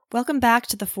Welcome back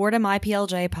to the Fordham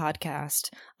IPLJ podcast.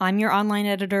 I'm your online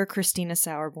editor, Christina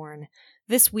Sauerborn.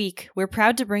 This week, we're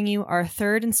proud to bring you our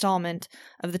third installment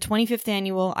of the 25th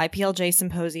Annual IPLJ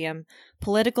Symposium,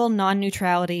 Political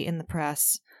Non-Neutrality in the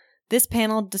Press. This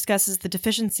panel discusses the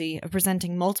deficiency of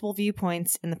presenting multiple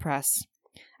viewpoints in the press.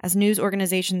 As news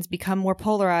organizations become more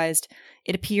polarized,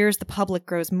 it appears the public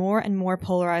grows more and more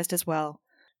polarized as well.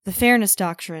 The Fairness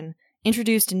Doctrine,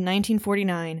 introduced in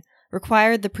 1949,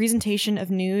 required the presentation of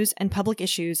news and public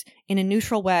issues in a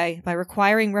neutral way by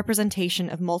requiring representation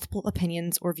of multiple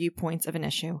opinions or viewpoints of an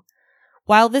issue.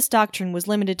 While this doctrine was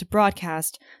limited to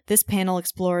broadcast, this panel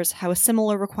explores how a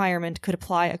similar requirement could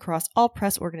apply across all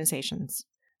press organizations.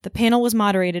 The panel was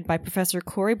moderated by Professor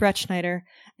Corey Bretschneider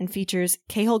and features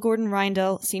Cahill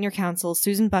Gordon-Reindl, Senior Counsel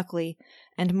Susan Buckley,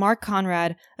 and Mark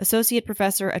Conrad, Associate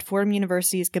Professor at Fordham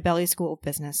University's Gabelli School of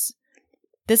Business.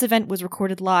 This event was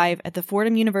recorded live at the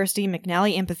Fordham University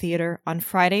McNally Amphitheater on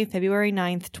Friday, February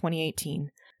 9th,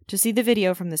 2018. To see the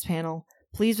video from this panel,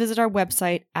 please visit our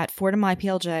website at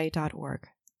fordhamIPLJ.org.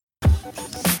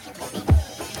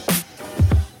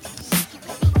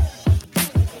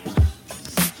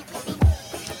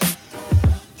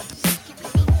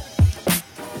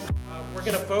 We're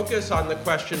going to focus on the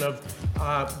question of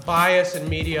bias in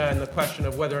media and the question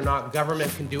of whether or not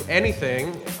government can do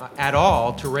anything at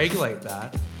all to regulate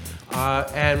that.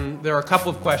 And there are a couple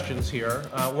of questions here.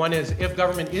 One is, if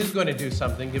government is going to do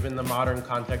something, given the modern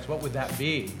context, what would that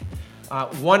be?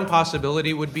 One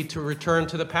possibility would be to return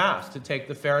to the past, to take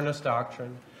the Fairness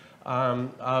Doctrine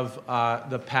of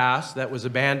the past that was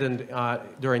abandoned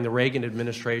during the Reagan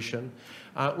administration,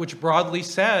 which broadly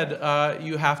said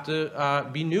you have to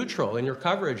be neutral in your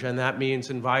coverage, and that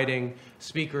means inviting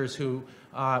speakers who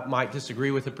might disagree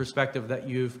with the perspective that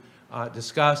you've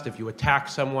discussed. If you attack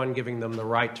someone, giving them the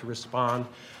right to respond.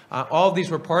 All of these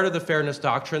were part of the Fairness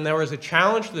Doctrine. There was a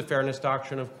challenge to the Fairness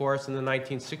Doctrine, of course, in the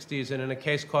 1960s, and in a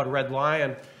case called Red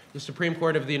Lion, the Supreme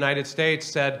Court of the United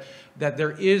States said that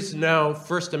there is no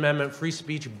First Amendment free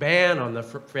speech ban on the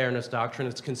Fairness Doctrine.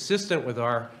 It's consistent with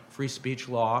our free speech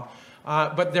law.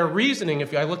 But their reasoning,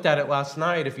 if I looked at it last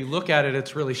night, if you look at it,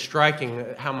 it's really striking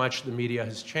how much the media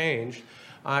has changed.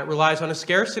 It relies on a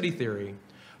scarcity theory.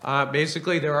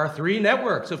 Basically, there are three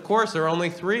networks. Of course, there are only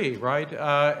three, right?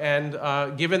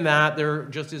 And given that, there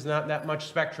just is not that much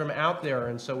spectrum out there,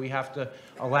 and so we have to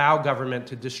allow government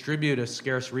to distribute a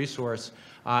scarce resource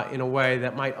in a way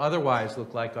that might otherwise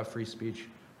look like a free speech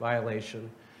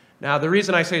violation. Now, the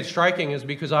reason I say it's striking is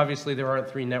because obviously there aren't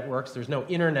three networks. There's no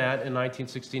internet in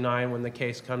 1969 when the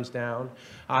case comes down.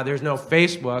 There's no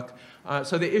Facebook.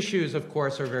 So the issues, of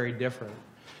course, are very different.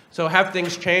 So have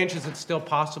things changed? Is it still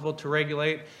possible to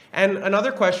regulate? And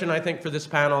another question, I think, for this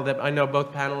panel that I know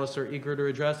both panelists are eager to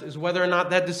address is whether or not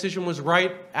that decision was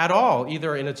right at all,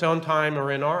 either in its own time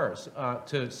or in ours,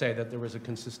 to say that there was a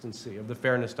consistency of the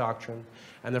Fairness Doctrine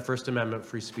and the First Amendment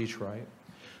free speech right.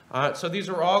 So these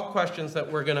are all questions that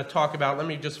we're going to talk about. Let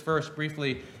me just first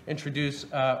briefly introduce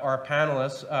our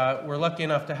panelists. We're lucky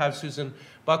enough to have Susan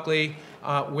Buckley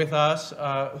with us,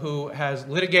 who has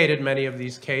litigated many of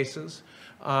these cases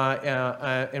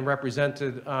and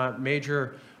represented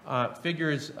major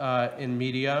figures in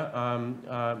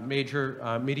media,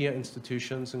 major media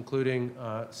institutions, including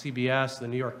CBS, the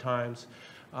New York Times,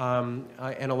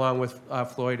 and along with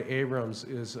Floyd Abrams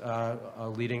is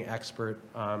a leading expert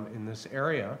in this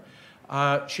area.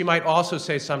 She might also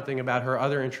say something about her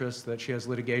other interests that she has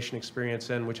litigation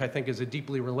experience in, which I think is a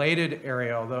deeply related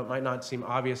area, although it might not seem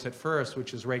obvious at first,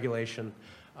 which is regulation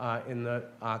in the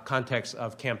context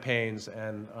of campaigns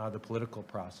and the political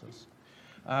process.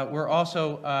 We're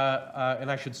also,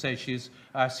 and I should say she's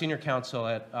senior counsel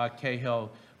at Cahill,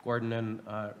 Gordon, and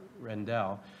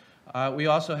Reindl. We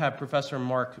also have Professor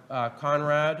Mark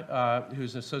Conrad,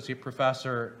 who's an associate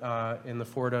professor in the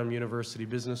Fordham University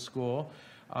Business School.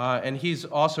 And he's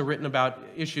also written about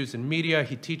issues in media.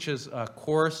 He teaches a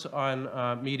course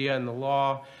on media and the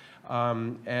law,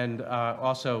 and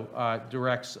also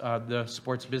directs the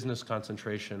sports business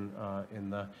concentration in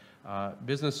the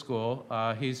business school.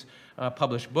 He's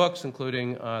published books,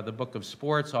 including the Book of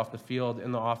Sports, Off the Field,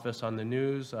 In the Office, On the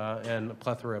News, and a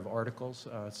plethora of articles.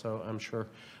 So I'm sure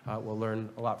we'll learn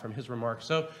a lot from his remarks.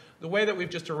 So the way that we've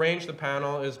just arranged the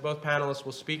panel is both panelists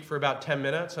will speak for about 10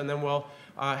 minutes, and then we'll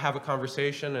have a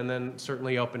conversation, and then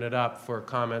certainly open it up for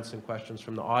comments and questions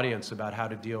from the audience about how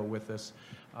to deal with this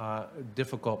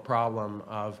difficult problem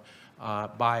of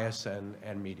bias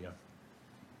and media.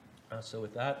 So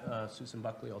with that, Susan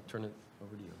Buckley, I'll turn it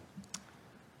over to you.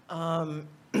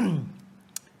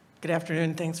 Good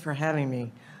afternoon. Thanks for having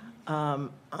me.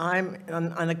 I'm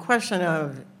on the question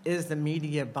of, is the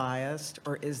media biased,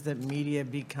 or is the media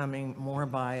becoming more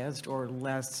biased or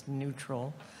less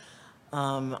neutral?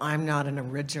 I'm not an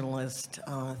originalist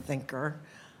thinker,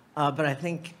 but I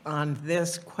think on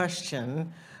this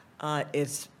question,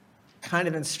 it's kind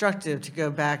of instructive to go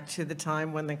back to the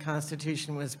time when the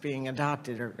Constitution was being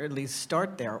adopted, or at least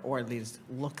start there, or at least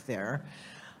look there.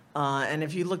 And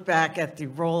if you look back at the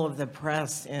role of the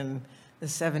press in the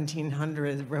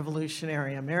 1700s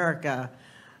revolutionary America,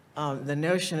 the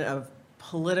notion of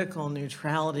political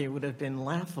neutrality would have been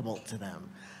laughable to them.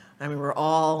 I mean, we're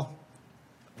all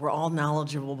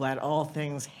knowledgeable about all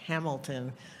things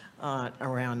Hamilton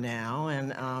around now,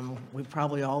 and we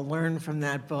probably all learned from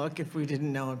that book, if we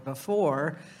didn't know it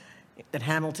before, that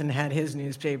Hamilton had his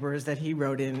newspapers that he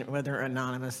wrote in, whether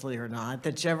anonymously or not,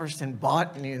 that Jefferson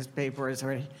bought newspapers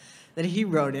or that he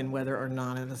wrote in, whether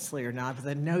anonymously or not. But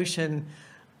the notion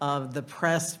of the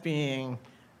press being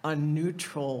a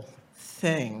neutral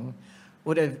thing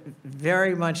would have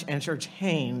very much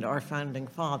entertained our founding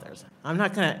fathers. I'm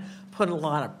not going to put a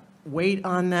lot of weight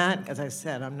on that. As I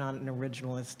said, I'm not an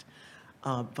originalist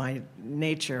by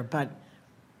nature, but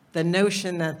the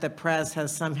notion that the press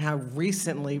has somehow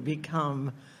recently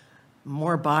become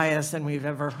more biased than we've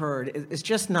ever heard is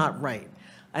just not right.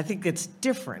 I think it's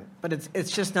different, but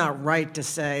it's just not right to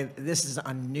say this is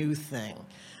a new thing.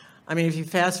 I mean, if you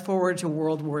fast forward to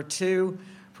World War II,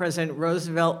 President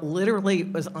Roosevelt literally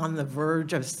was on the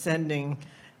verge of sending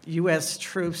U.S.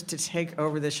 troops to take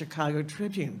over the Chicago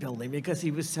Tribune building because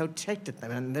he was so ticked at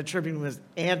them, and the Tribune was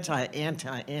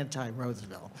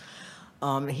anti-Roosevelt.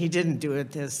 He didn't do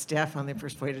it. His staff finally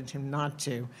persuaded him not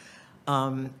to.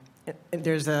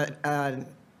 There's a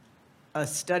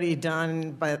study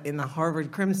done in the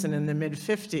Harvard Crimson in the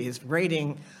mid-'50s,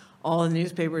 rating all the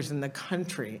newspapers in the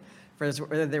country for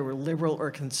whether they were liberal or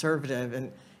conservative,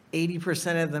 and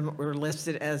 80% of them were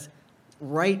listed as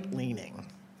right-leaning,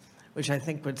 which I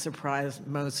think would surprise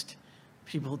most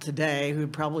people today who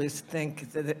probably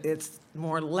think that it's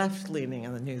more left-leaning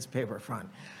on the newspaper front.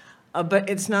 But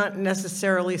it's not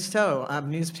necessarily so.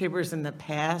 Newspapers in the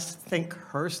past, think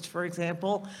Hearst, for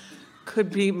example, could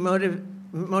be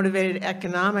motivated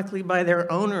economically by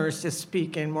their owners to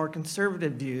speak in more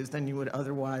conservative views than you would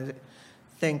otherwise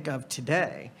think of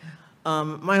today.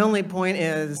 My only point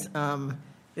is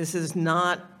this is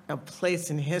not a place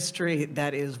in history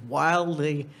that is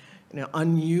wildly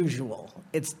unusual.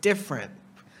 It's different,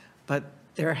 but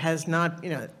there has not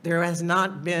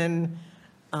been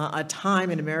a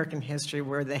time in American history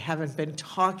where they haven't been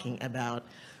talking about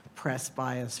press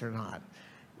bias or not.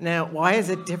 Now, why is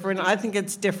it different? I think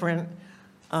it's different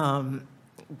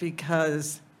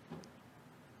because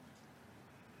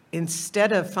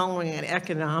instead of following an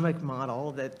economic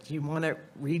model that you want to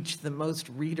reach the most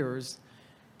readers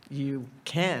you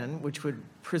can, which would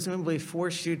presumably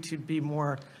force you to be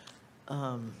more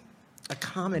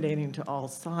accommodating to all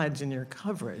sides in your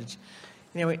coverage,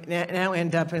 we now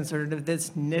end up in sort of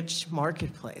this niche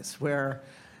marketplace where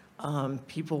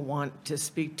people want to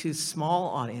speak to small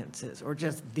audiences, or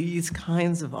just these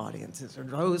kinds of audiences, or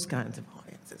those kinds of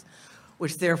audiences,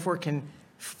 which therefore can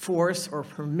force or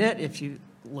permit, if you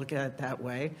look at it that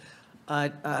way,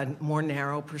 more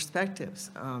narrow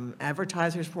perspectives.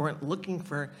 Advertisers weren't looking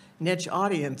for niche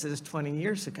audiences 20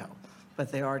 years ago,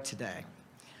 but they are today.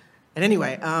 And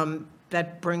anyway,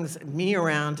 that brings me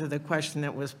around to the question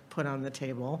that was put on the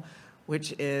table,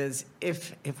 which is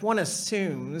if one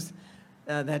assumes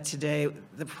that today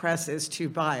the press is too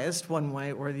biased one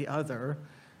way or the other,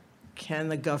 can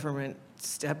the government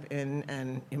step in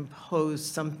and impose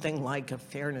something like a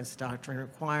fairness doctrine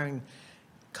requiring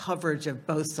coverage of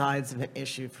both sides of an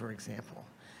issue, for example?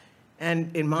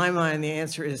 And in my mind, the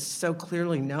answer is so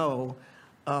clearly no.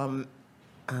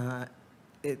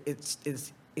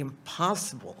 It's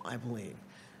impossible, I believe.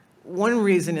 One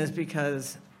reason is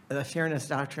because the fairness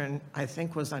doctrine, I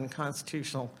think, was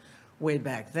unconstitutional way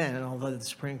back then, and although the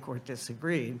Supreme Court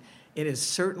disagreed, it is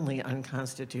certainly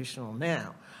unconstitutional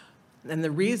now. And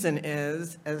the reason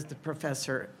is, as the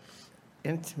professor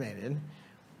intimated,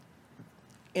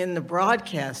 in the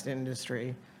broadcast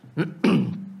industry,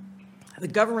 the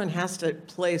government has to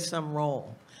play some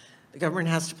role. The government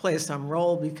has to play some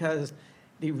role because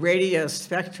the radio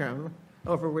spectrum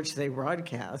over which they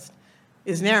broadcast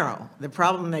is narrow. The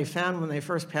problem they found when they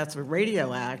first passed the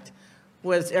Radio Act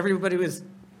was everybody was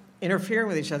interfering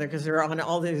with each other because they're on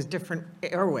all these different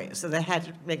airways. So they had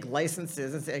to make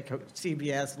licenses and say,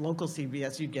 CBS, local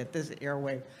CBS, you get this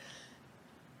airway.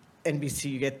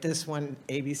 NBC, you get this one.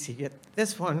 ABC, you get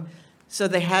this one. So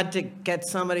they had to get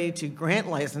somebody to grant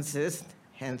licenses,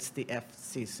 hence the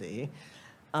FCC,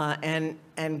 and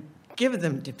give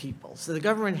them to people. So the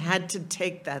government had to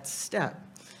take that step.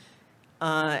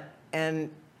 And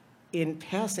in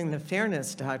passing the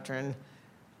Fairness Doctrine,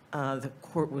 the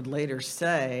court would later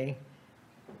say,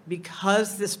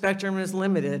 because the spectrum is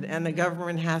limited and the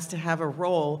government has to have a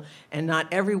role, and not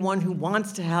everyone who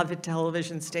wants to have a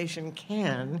television station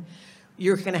can,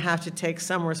 you're going to have to take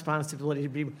some responsibility to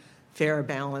be fair,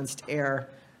 balanced, air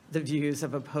the views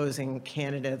of opposing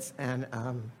candidates and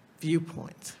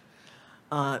viewpoints.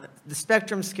 The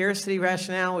spectrum scarcity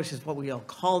rationale, which is what we all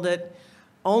called it,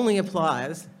 only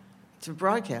applies to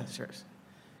broadcasters.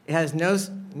 It has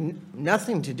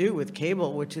nothing to do with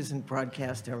cable, which isn't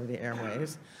broadcast over the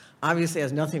airwaves. Obviously, it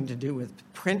has nothing to do with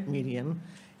print medium.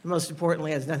 Most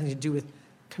importantly, it has nothing to do with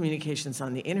communications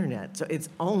on the internet. So it's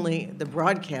only the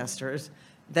broadcasters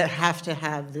that have to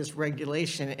have this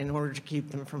regulation in order to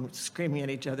keep them from screaming at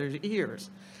each other's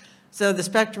ears. So the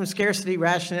spectrum scarcity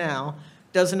rationale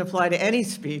doesn't apply to any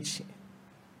speech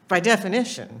by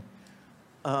definition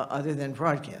other than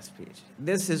broadcast speech.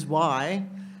 This is why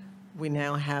we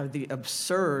now have the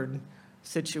absurd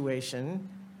situation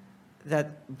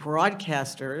that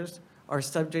broadcasters are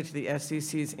subject to the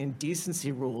FCC's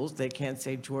indecency rules. They can't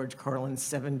say George Carlin's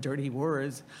 7 dirty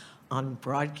words on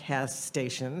broadcast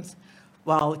stations,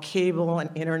 while cable and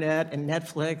internet and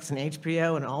Netflix and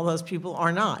HBO and all those people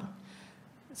are not.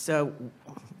 So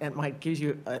it might give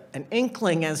you an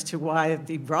inkling as to why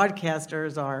the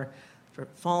broadcasters are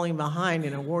falling behind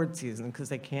in award season, because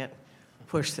they can't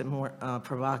push some more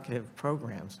provocative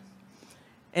programs.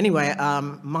 Anyway,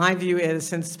 my view is,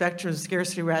 since spectrum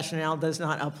scarcity rationale does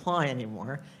not apply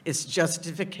anymore, its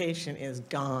justification is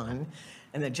gone,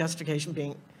 and the justification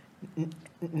being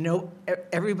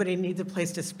everybody needs a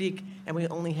place to speak, and we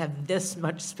only have this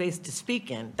much space to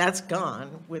speak in. That's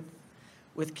gone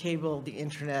with cable, the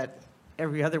internet,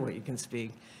 every other way you can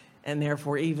speak. And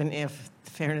therefore, even if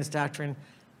the Fairness Doctrine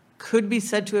could be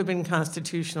said to have been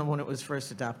constitutional when it was first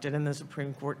adopted, and the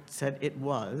Supreme Court said it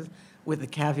was, with the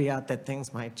caveat that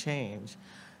things might change,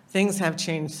 things have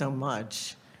changed so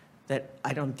much that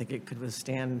I don't think it could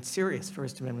withstand serious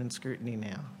First Amendment scrutiny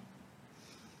now.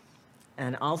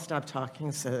 And I'll stop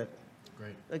talking so that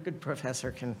a good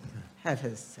professor can have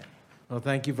his say. Well,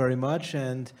 thank you very much,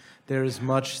 and there is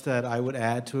much that I would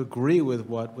add to agree with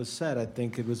what was said. I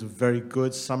think it was a very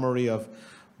good summary of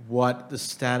what the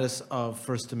status of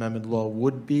First Amendment law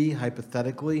would be,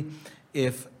 hypothetically,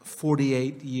 if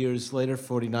 48 years later,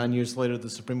 49 years later, the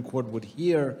Supreme Court would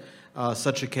hear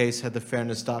such a case had the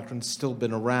Fairness Doctrine still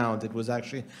been around. It was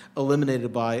actually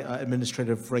eliminated by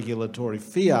administrative regulatory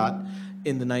fiat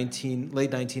in the late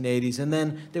 1980s. And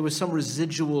then there was some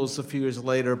residuals a few years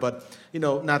later, but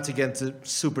not to get into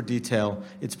super detail,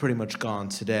 it's pretty much gone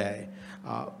today.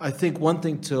 I think one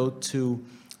thing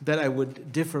that I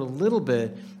would differ a little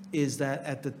bit is that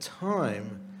at the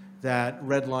time that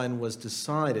Red Line was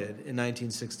decided in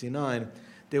 1969,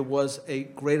 there was a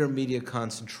greater media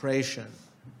concentration.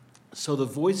 So the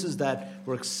voices that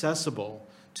were accessible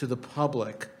to the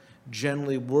public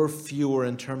generally were fewer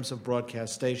in terms of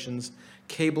broadcast stations.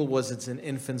 Cable was in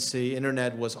infancy.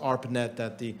 Internet was ARPANET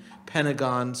that the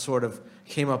Pentagon sort of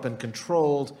came up and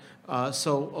controlled.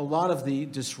 So a lot of the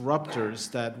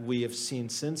disruptors that we have seen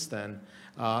since then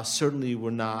certainly were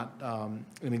not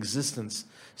in existence.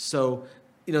 So,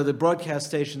 the broadcast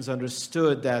stations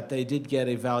understood that they did get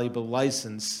a valuable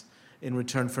license in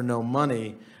return for no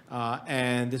money,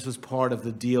 and this was part of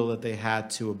the deal that they had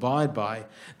to abide by.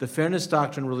 The Fairness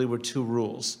Doctrine really were two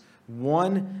rules.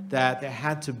 One, that there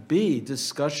had to be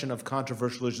discussion of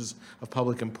controversial issues of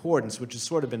public importance, which has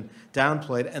sort of been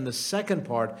downplayed. And the second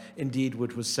part, indeed,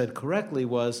 which was said correctly,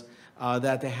 was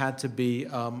that there had to be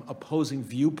opposing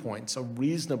viewpoints, or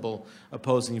reasonable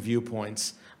opposing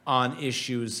viewpoints on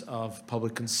issues of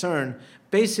public concern.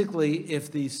 Basically,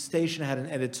 if the station had an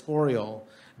editorial,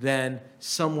 then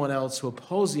someone else who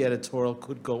opposed the editorial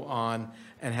could go on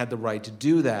and had the right to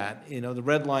do that. The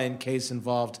Red Lion case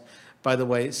involved, by the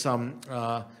way,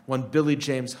 one Billy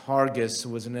James Hargis, who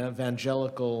was an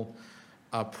evangelical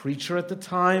preacher at the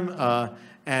time,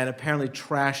 and apparently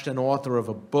trashed an author of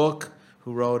a book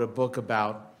who wrote a book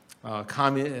about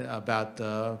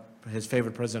his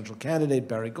favorite presidential candidate,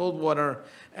 Barry Goldwater,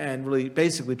 and really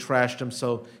basically trashed him.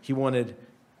 So he wanted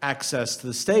access to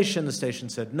the station. The station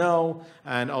said no,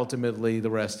 and ultimately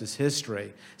the rest is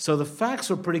history. So the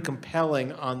facts were pretty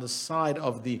compelling on the side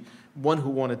of the one who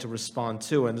wanted to respond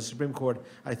to, and the Supreme Court,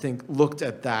 I think, looked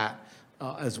at that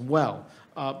as well.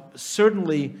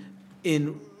 Certainly,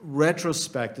 in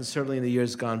retrospect, and certainly in the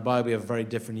years gone by, we have a very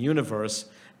different universe,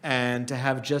 and to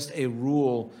have just a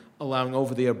rule allowing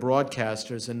over-the-air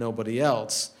broadcasters and nobody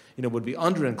else, would be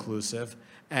under-inclusive.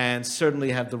 and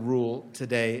certainly have the rule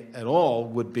today at all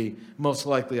would be most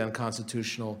likely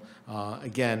unconstitutional.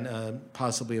 Again,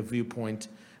 possibly a viewpoint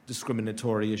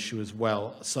discriminatory issue as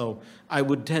well. So I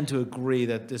would tend to agree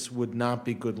that this would not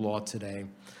be good law today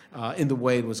in the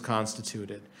way it was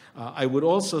constituted. I would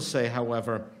also say,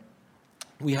 however,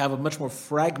 we have a much more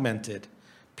fragmented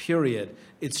period.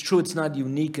 It's true it's not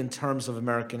unique in terms of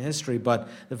American history, but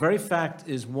the very fact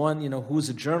is, one, who's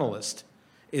a journalist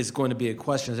is going to be a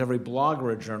question. Is every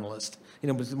blogger a journalist?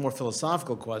 It's a more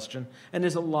philosophical question. And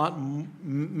there's a lot,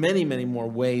 many, many more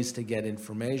ways to get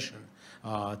information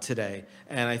today.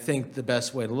 And I think the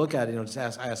best way to look at it, is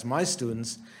I ask my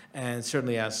students, and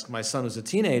certainly ask my son who's a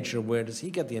teenager, where does he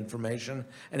get the information?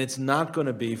 And it's not going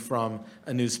to be from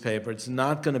a newspaper. It's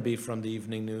not going to be from the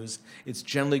evening news. It's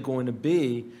generally going to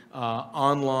be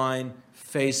online,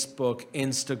 Facebook,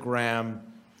 Instagram,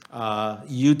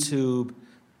 YouTube,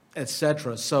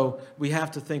 etc. So we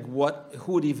have to think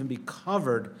who would even be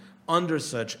covered under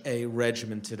such a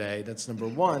regimen today. That's number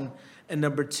one. And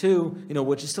number two,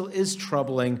 which still is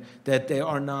troubling, that there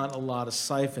are not a lot of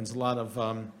siphons, a lot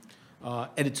of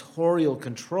editorial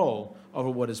control over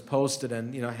what is posted,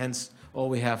 and hence all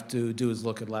we have to do is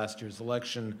look at last year's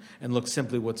election and look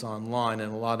simply what's online,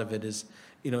 and a lot of it is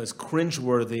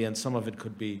cringeworthy, and some of it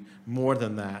could be more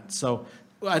than that. So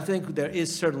I think there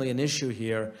is certainly an issue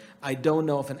here. I don't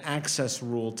know if an access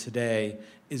rule today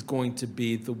is going to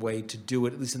be the way to do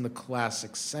it, at least in the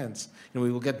classic sense.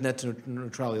 We will get net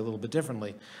neutrality a little bit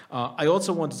differently. I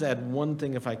also want to add one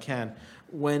thing, if I can.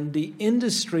 When the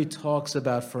industry talks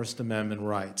about First Amendment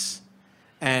rights,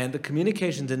 and the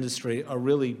communications industry are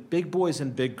really big boys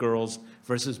and big girls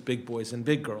versus big boys and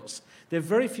big girls, there are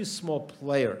very few small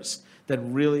players that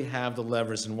really have the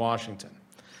levers in Washington.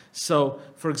 So,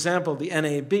 for example, the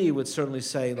NAB would certainly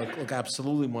say, look,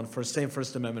 absolutely, same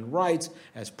First Amendment rights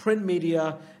as print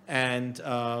media, and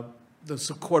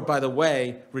the court, by the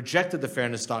way, rejected the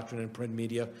fairness doctrine in print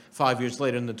media 5 years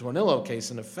later in the Tornillo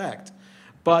case, in effect.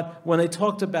 But when they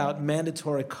talked about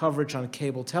mandatory coverage on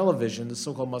cable television, the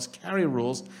so-called must-carry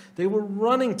rules, they were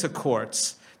running to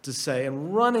courts to say,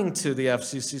 and running to the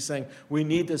FCC saying, we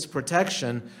need this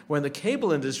protection, when the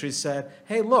cable industry said,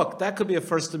 hey, look, that could be a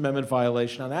First Amendment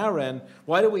violation on our end.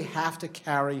 Why do we have to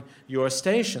carry your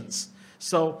stations?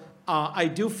 So I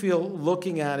do feel,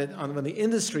 looking at it, when the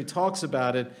industry talks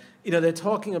about it, they're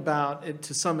talking about it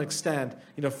to some extent,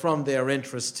 from their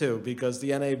interest too, because the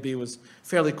NAB was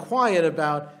fairly quiet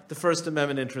about the First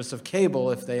Amendment interests of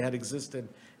cable if they had existed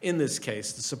in this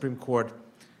case. The Supreme Court,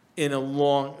 in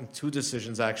two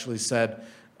decisions actually, said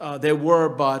there were,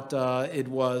 but it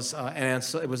was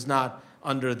it was not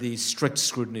under the strict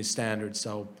scrutiny standard,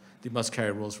 so the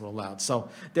must-carry rules were allowed. So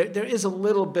there is a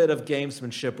little bit of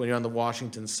gamesmanship when you're on the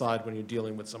Washington side when you're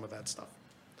dealing with some of that stuff.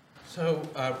 So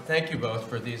thank you both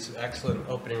for these excellent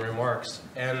opening remarks.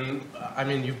 And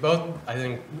you both, I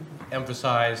think,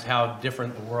 emphasized how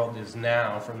different the world is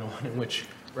now from the one in which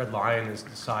Red Lion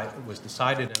was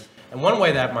decided in. And one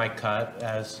way that might cut,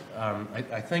 as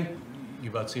I think you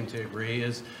both seem to agree,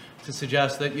 is to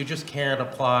suggest that you just can't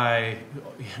apply,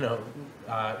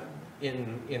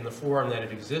 in the form that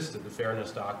it existed, the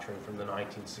fairness doctrine from the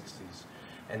 1960s,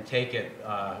 and take it,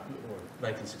 or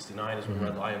 1969 is when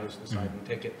Red Lion was decided, and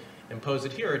take it, impose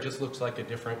it here. It just looks like a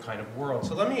different kind of world.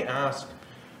 So let me ask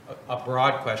a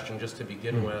broad question just to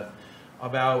begin with,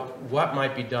 about what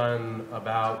might be done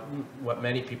about what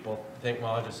many people think,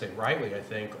 well, I'll just say rightly, I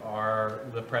think, are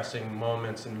the pressing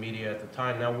moments in media at the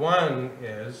time. Now, one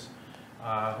is,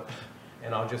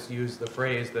 and I'll just use the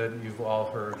phrase that you've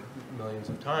all heard millions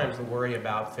of times, the worry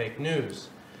about fake news.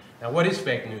 Now, what is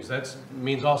fake news? That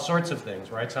means all sorts of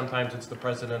things, right? Sometimes it's the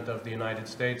President of the United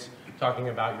States talking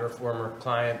about your former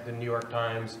client, the New York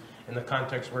Times, in the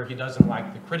context where he doesn't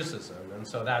like the criticism, and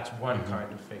so that's one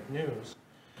kind of fake news.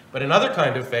 But another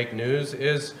kind of fake news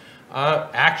is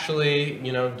actually,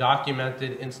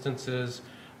 documented instances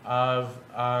of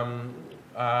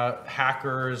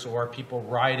hackers or people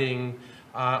writing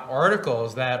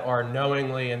articles that are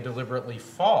knowingly and deliberately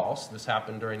false. This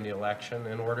happened during the election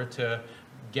in order to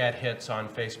get hits on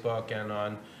Facebook and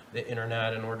on the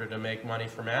internet in order to make money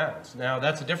from ads. Now,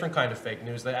 that's a different kind of fake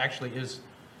news that actually is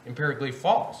empirically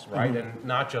false, right? And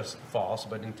not just false,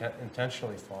 but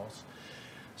intentionally false.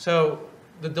 So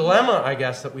the dilemma, I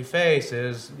guess, that we face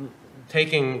is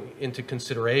taking into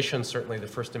consideration certainly the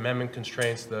First Amendment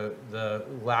constraints, the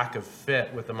lack of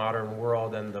fit with the modern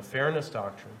world, and the fairness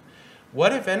doctrine.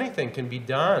 What, if anything, can be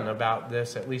done about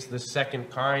this, at least this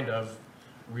second kind of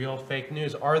real fake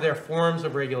news? Are there forms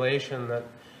of regulation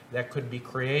that could be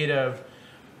creative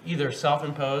either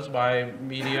self-imposed by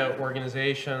media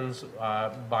organizations,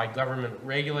 by government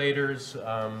regulators,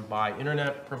 by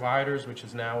internet providers, which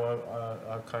is now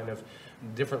a kind of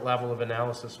different level of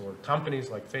analysis, or companies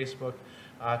like Facebook,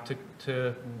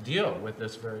 to deal with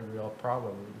this very real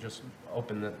problem. Just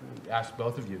ask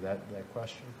both of you that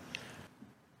question.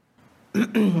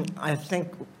 I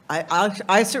think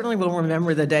I certainly will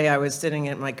remember the day I was sitting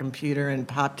at my computer and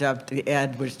popped up the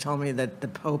ad which told me that the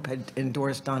Pope had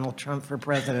endorsed Donald Trump for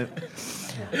president.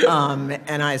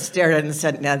 And I stared at it and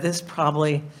said, now this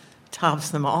probably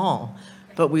tops them all.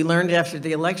 But we learned after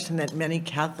the election that many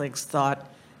Catholics thought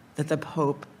that the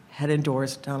Pope had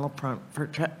endorsed Donald Trump for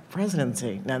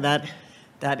presidency. Now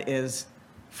that is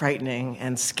frightening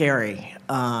and scary.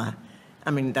 I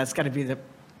mean, that's got to be the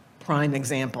prime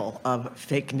example of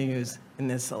fake news in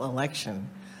this election,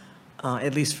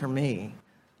 at least for me.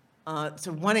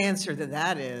 So one answer to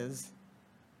that is,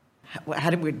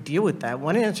 how do we deal with that?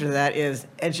 One answer to that is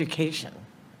education.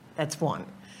 That's one.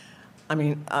 I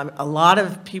mean, a lot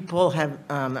of people have,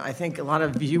 I think a lot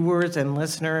of viewers and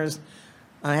listeners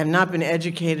have not been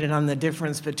educated on the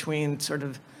difference between sort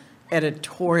of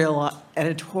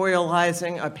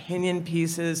editorializing opinion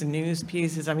pieces, news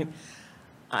pieces. I mean,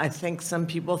 I think some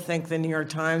people think the New York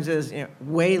Times is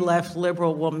way left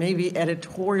liberal. Well, maybe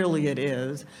editorially it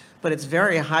is, but it's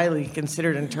very highly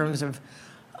considered in terms of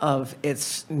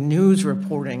its news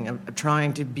reporting, of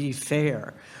trying to be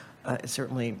fair. It's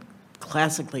certainly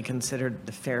classically considered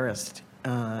the fairest,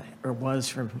 or was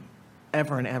from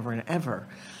ever and ever and ever.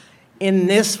 In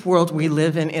this world we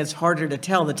live in, it's harder to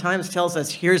tell. The Times tells us,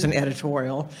 here's an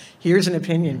editorial, here's an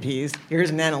opinion piece,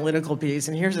 here's an analytical piece,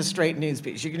 and here's a straight news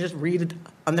piece. You can just read it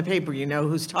on the paper, you know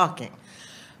who's talking.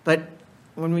 But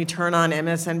when we turn on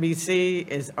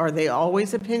MSNBC, are they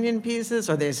always opinion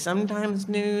pieces? Are they sometimes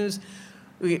news?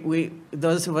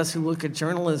 Those of us who look at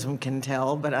journalism can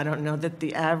tell, but I don't know that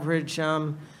the average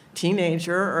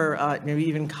teenager or maybe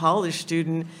even college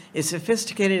student is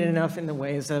sophisticated enough in the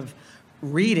ways of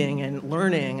reading and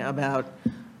learning about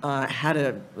how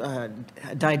to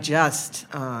digest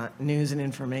news and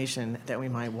information that we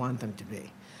might want them to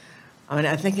be. I mean,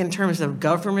 I think in terms of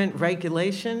government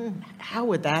regulation, how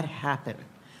would that happen?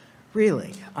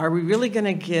 Really? Are we really going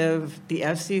to give the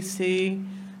FCC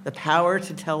the power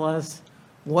to tell us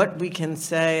what we can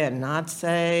say and not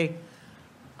say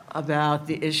about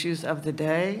the issues of the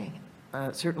day?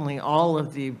 Certainly all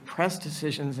of the press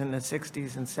decisions in the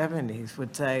 60s and 70s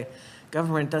would say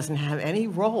government doesn't have any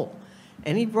role.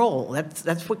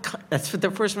 That's what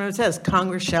the First Amendment says.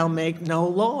 Congress shall make no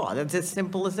law. That's as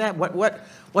simple as that.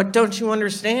 What don't you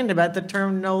understand about the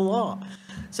term no law?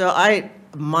 So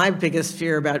my biggest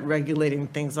fear about regulating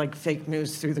things like fake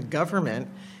news through the government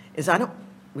is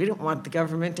we don't want the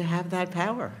government to have that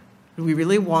power. Do we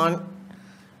really want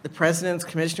the president's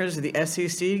commissioners of the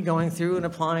SEC going through and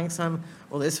applying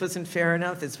this wasn't fair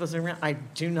enough, this wasn't right? I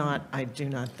do not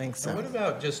think so. And what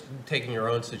about just taking your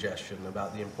own suggestion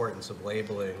about the importance of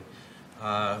labeling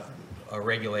a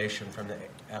regulation from the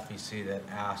FEC that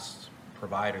asked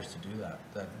providers to do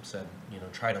that said,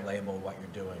 try to label what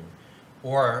you're doing?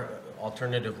 Or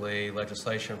alternatively,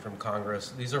 legislation from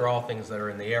Congress. These are all things that are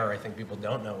in the air. I think people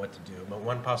don't know what to do. But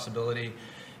one possibility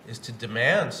is to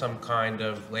demand some kind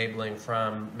of labeling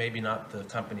from maybe not the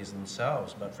companies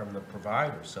themselves, but from the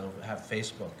providers. So have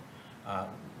Facebook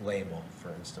label,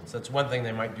 for instance. That's one thing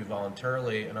they might do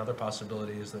voluntarily. Another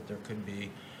possibility is that there could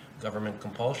be government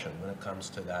compulsion when it comes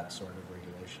to that sort of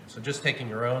regulation. So just taking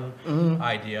your own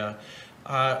idea.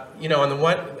 On the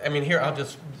one, here I'll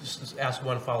just ask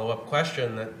one follow-up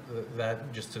question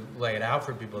that just to lay it out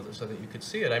for people so that you could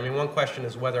see it. One question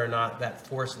is whether or not that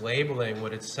forced labeling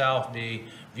would itself be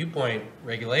viewpoint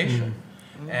regulation.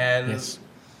 And yes.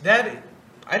 That,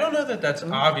 I don't know that that's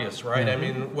obvious, right?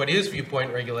 What is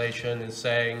viewpoint regulation is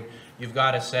saying you've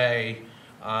got to say,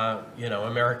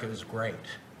 America is great,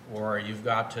 or you've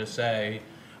got to say,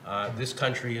 this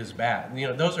country is bad.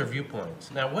 Those are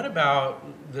viewpoints. Now, what about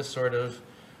this sort of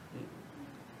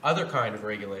other kind of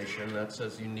regulation that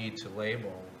says you need to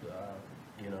label,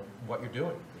 what you're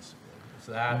doing? Is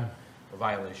that a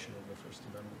violation of the First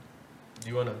Amendment? Do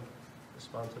you want to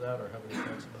respond to that or have any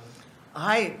thoughts about it?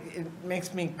 It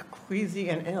makes me queasy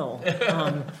and ill,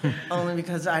 only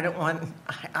because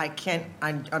I can't,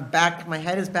 I'm back, my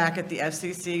head is back at the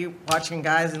FCC watching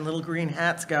guys in little green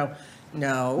hats go,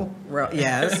 no,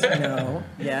 yes, no,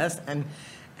 yes,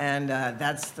 and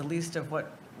that's the least of what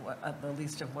we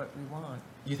want.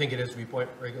 You think it is viewpoint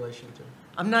regulation too?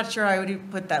 I'm not sure I would even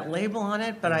put that label on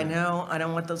it, but I know I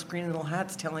don't want those green little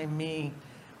hats telling me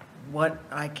what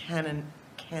I can and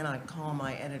cannot call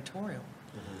my editorial.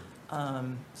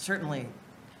 Certainly,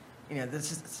 the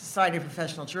Society of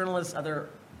Professional Journalists, other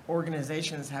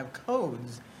organizations have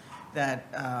codes that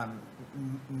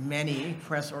many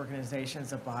press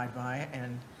organizations abide by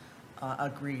and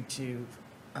agree to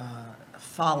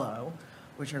follow,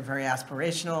 which are very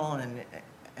aspirational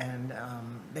and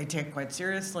they take quite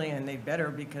seriously, and they better,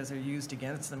 because they're used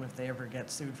against them if they ever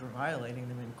get sued for violating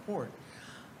them in court.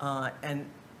 And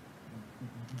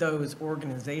those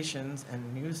organizations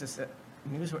and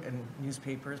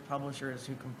newspapers, publishers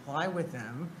who comply with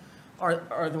them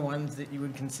are the ones that you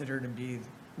would consider to be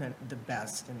the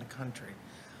best in the country.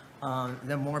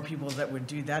 The more people that would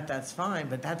do that, that's fine,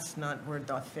 but that's not where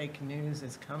the fake news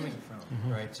is coming from.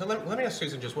 Mm-hmm. Right. So let me ask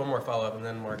Susan just one more follow-up, and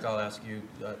then, Mark, I'll ask you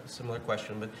a similar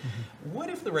question. But what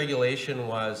if the regulation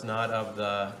was not of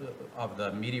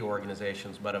the media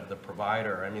organizations, but of the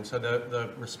provider? I mean, so the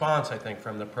response, I think,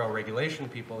 from the pro-regulation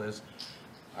people is,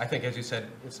 I think, as you said,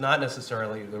 it's not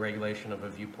necessarily the regulation of a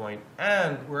viewpoint,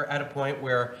 and we're at a point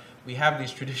where we have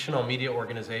these traditional media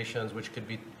organizations which could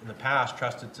be, in the past,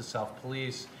 trusted to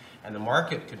self-police, and the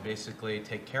market could basically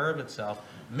take care of itself,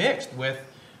 mixed with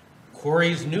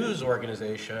Corey's news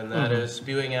organization that is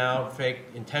spewing out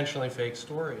intentionally fake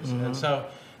stories. And so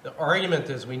the argument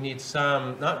is we need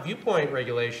some, not viewpoint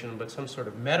regulation, but some sort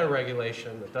of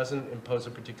meta-regulation that doesn't impose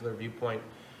a particular viewpoint,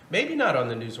 maybe not on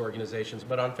the news organizations,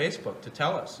 but on Facebook, to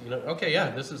tell us, okay, yeah,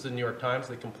 this is the New York Times,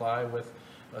 they comply with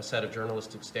a set of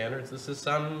journalistic standards. This is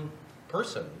some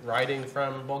person writing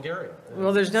from Bulgaria.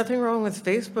 Well, there's nothing wrong with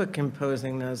Facebook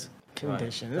imposing those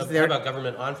conditions. Right. What about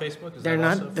government on Facebook? They're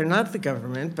not the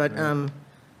government, but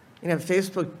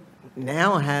Facebook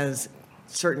now has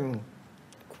certain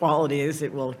qualities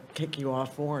it will kick you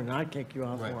off for or not kick you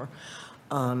off for.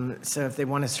 So if they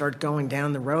want to start going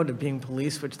down the road of being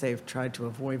police, which they've tried to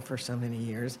avoid for so many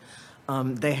years,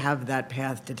 they have that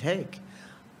path to take.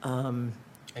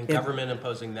 And government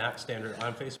imposing that standard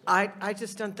on Facebook? I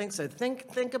just don't think so.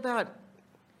 Think about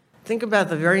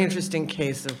the very interesting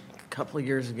case of a couple of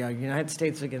years ago, United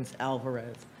States against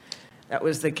Alvarez. That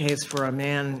was the case where a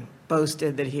man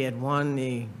boasted that he had won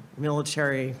the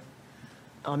military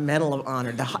Medal of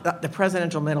Honor, the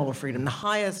Presidential Medal of Freedom, the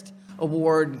highest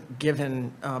award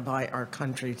given by our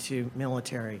country to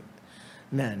military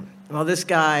men. Well, this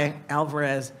guy,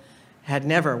 Alvarez, had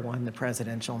never won the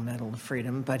Presidential Medal of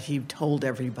Freedom, but he told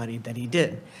everybody that he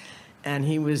did. And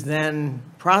he was then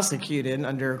prosecuted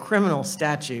under a criminal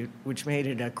statute, which made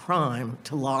it a crime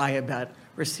to lie about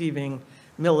receiving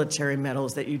military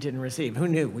medals that you didn't receive. Who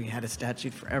knew we had a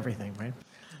statute for everything, right?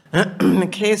 In the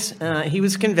case, he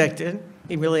was convicted.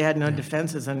 He really had no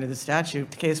defenses under the statute.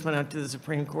 The case went out to the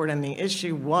Supreme Court, and the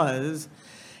issue was,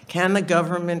 can the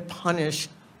government punish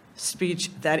speech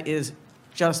that is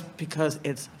just because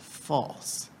it's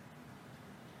false?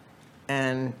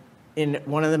 And in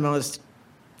one of the most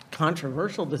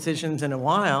controversial decisions in a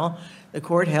while, the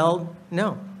court held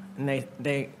no. And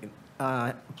they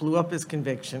blew up his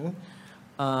conviction,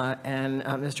 and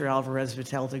Mr. Alvarez was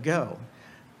held to go.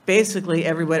 Basically,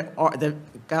 everybody, the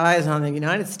guys on the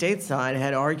United States side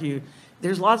had argued,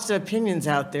 there's lots of opinions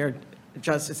out there,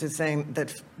 justices, saying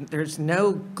that there's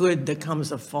no good that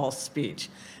comes of false speech,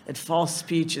 that false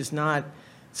speech is not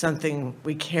something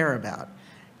we care about.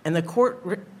 And the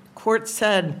court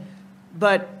said,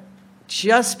 but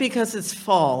just because it's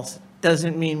false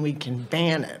doesn't mean we can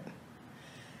ban it,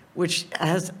 which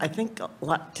has, I think, a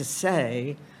lot to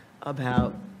say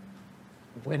about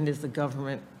when is the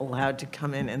government allowed to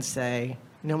come in and say,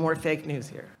 no more fake news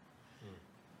here?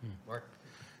 Mark?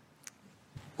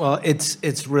 Well,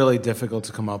 it's really difficult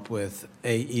to come up with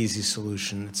an easy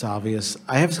solution. It's obvious.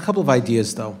 I have a couple of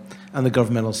ideas, though, on the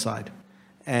governmental side.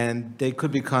 And they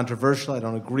could be controversial. I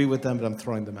don't agree with them, but I'm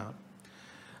throwing them out.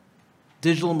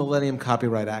 Digital Millennium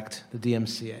Copyright Act, the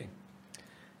DMCA,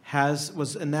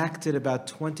 was enacted about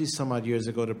 20-some-odd years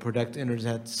ago to protect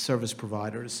internet service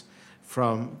providers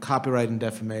from copyright and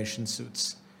defamation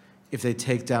suits if they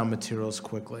take down materials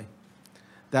quickly.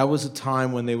 That was a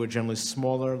time when they were generally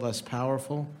smaller, less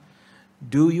powerful.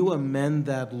 Do you amend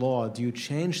that law? Do you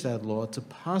change that law to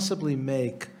possibly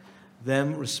make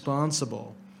them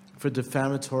responsible for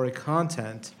defamatory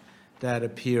content that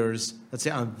appears, let's say,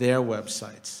 on their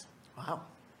websites? Wow.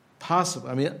 Possible.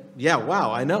 I mean, yeah,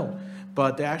 wow, I know.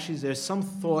 But there's some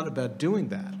thought about doing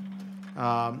that.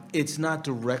 It's not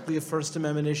directly a First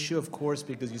Amendment issue, of course,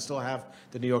 because you still have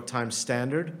the New York Times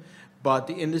standard, but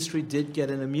the industry did get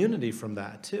an immunity from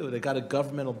that, too. They got a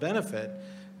governmental benefit.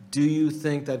 Do you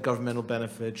think that governmental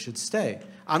benefit should stay?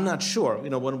 I'm not sure,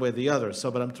 one way or the other,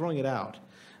 but I'm throwing it out.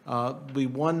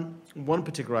 One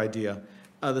particular idea.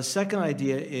 The second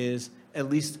idea is, at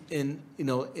least in,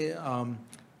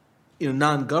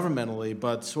 non-governmentally,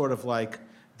 but sort of like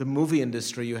the movie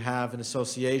industry, you have an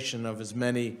association of as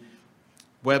many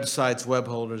websites, web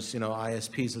holders,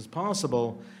 ISPs as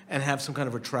possible, and have some kind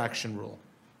of retraction rule.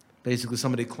 Basically,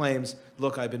 somebody claims,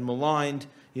 look, I've been maligned,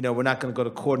 we're not going to go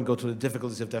to court and go through the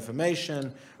difficulties of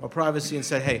defamation or privacy, and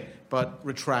say, hey, but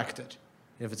retract it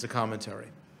if it's a commentary.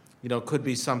 Could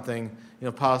be something,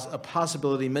 a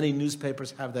possibility. Many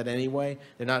newspapers have that anyway.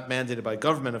 They're not mandated by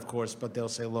government, of course, but they'll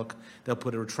say, look, they'll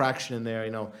put a retraction in there.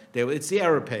 It's the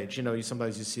error page.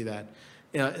 Sometimes you see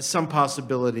that. Some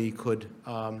possibility could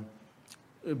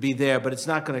be there, but it's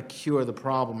not going to cure the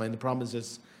problem. And the problem is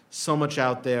there's so much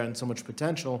out there and so much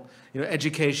potential.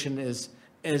 Education is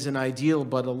an ideal,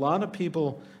 but a lot of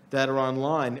people that are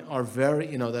online are very,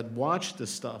 that watch this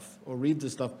stuff or read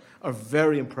this stuff are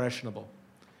very impressionable,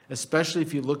 especially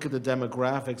if you look at the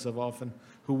demographics of often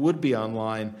who would be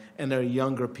online, and they're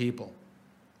younger people.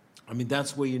 I mean,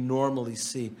 that's where you normally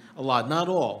see a lot. Not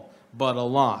all, but a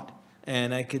lot.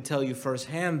 And I could tell you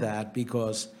firsthand that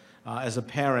because as a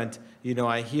parent,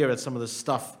 I hear at some of the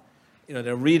stuff,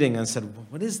 they're reading and said,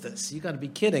 what is this? You got to be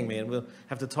kidding me. And we'll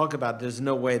have to talk about it. There's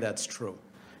no way that's true.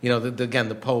 Again,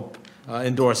 the Pope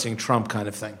endorsing Trump kind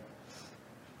of thing.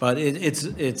 But it's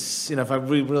if I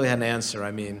really had an answer,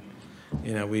 I mean,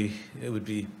 it would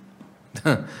be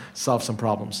solve some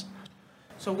problems.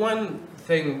 So one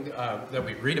thing that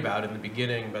we read about in the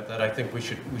beginning, but that I think we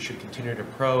should continue to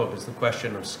probe, is the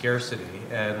question of scarcity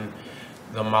and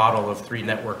the model of three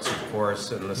networks, of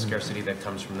course, and the scarcity that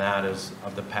comes from that is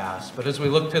of the past. But as we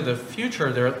look to the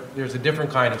future, there's a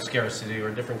different kind of scarcity, or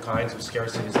different kinds of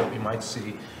scarcities that we might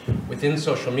see within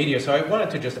social media. So I wanted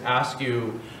to just ask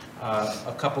you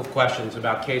a couple questions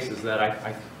about cases that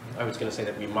I was going to say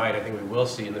that I think we will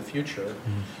see in the future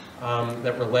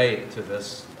that relate to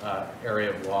this area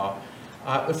of law.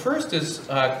 The first is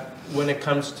when it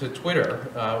comes to Twitter,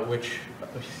 which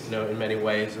in many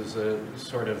ways is a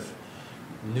sort of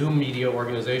new media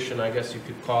organization, I guess you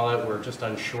could call it. We're just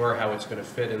unsure how it's going to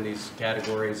fit in these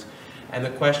categories. And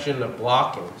the question of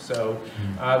blocking. So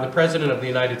the President of the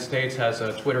United States has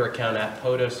a Twitter account at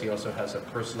POTUS. He also has a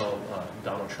personal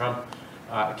Donald Trump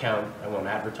account. I won't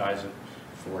advertise it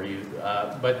for you.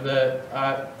 But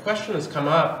the question has come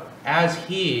up as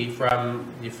he,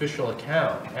 from the official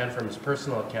account and from his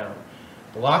personal account,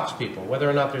 blocks people, whether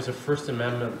or not there's a First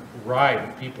Amendment right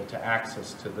of people to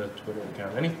access to the Twitter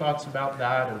account. Any thoughts about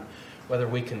that, and whether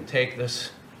we can take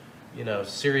this,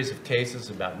 series of cases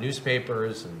about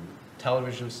newspapers and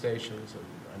television stations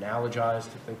and analogize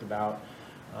to think about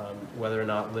whether or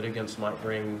not litigants might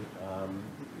bring,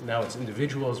 now it's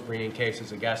individuals bringing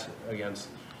cases against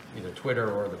either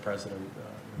Twitter or the president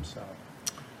himself?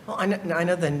 Well, I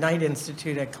know the Knight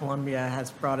Institute at Columbia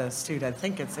has brought a suit, I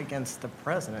think it's against the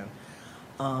president,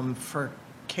 for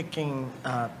kicking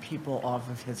people off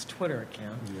of his Twitter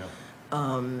account.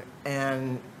 Yeah.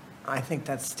 And I think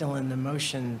that's still in the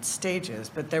motion stages.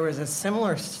 But there was a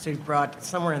similar suit brought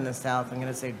somewhere in the South, I'm going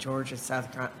to say Georgia,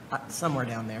 somewhere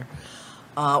down there,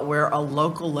 where a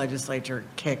local legislature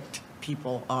kicked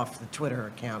people off the Twitter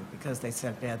account because they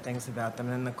said bad things about them.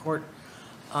 And the court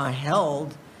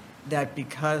held that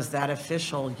because that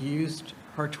official used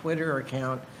her Twitter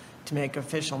account to make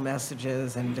official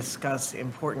messages and discuss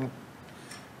important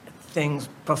things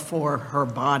before her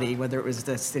body, whether it was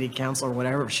the city council or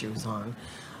whatever she was on,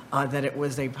 that it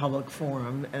was a public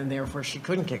forum, and therefore she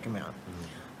couldn't kick him out.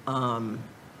 Mm-hmm.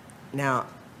 Now,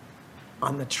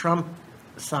 on the Trump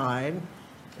side,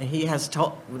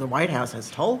 the White House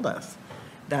has told us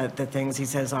that the things he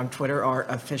says on Twitter are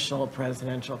official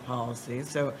presidential policies.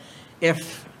 So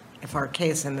if our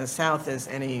case in the South is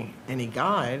any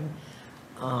guide,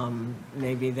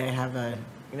 maybe they have an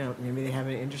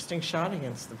interesting shot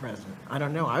against the president. I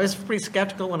don't know. I was pretty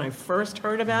skeptical when I first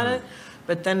heard about it,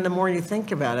 but then the more you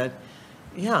think about it,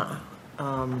 yeah,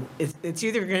 it's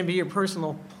either going to be your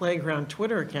personal playground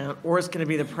Twitter account, or it's going to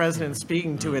be the president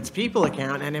speaking to its people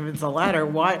account. And if it's the latter,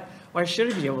 why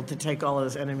should he be able to take all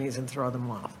his enemies and throw them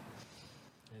off?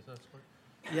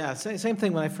 Yeah, same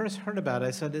thing. When I first heard about it,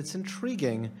 I said it's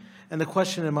intriguing, and the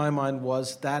question in my mind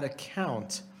was that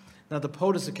account. Not the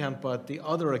POTUS account, but the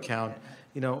other account,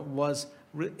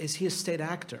 is he a state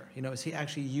actor? Is he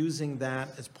actually using that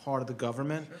as part of the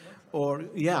government? Or,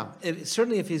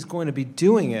 certainly if he's going to be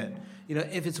doing it,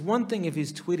 if it's one thing if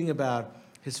he's tweeting about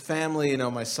his family,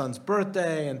 my son's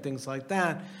birthday and things like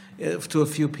that, to a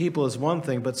few people is one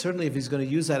thing, but certainly if he's going to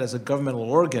use that as a governmental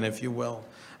organ, if you will,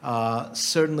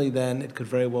 certainly then it could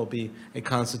very well be a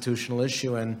constitutional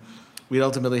issue, and we'd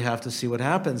ultimately have to see what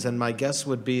happens. And my guess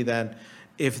would be that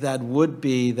if that would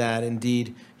be that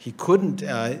indeed he couldn't,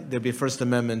 there'd be a First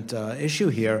Amendment issue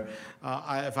here,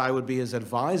 if I would be his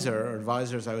advisor or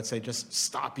advisors, I would say just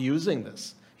stop using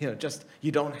this.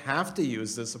 You don't have to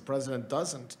use this. The president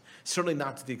doesn't. Certainly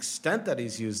not to the extent that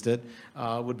he's used it,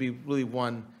 would be really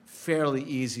one fairly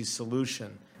easy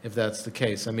solution if that's the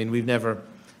case. I mean, we've never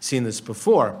seen this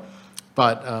before,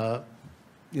 but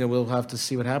we'll have to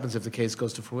see what happens if the case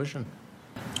goes to fruition.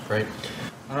 Great.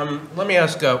 Let me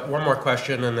ask one more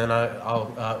question, and then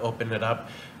I'll open it up.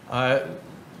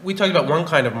 We talked about one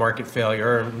kind of market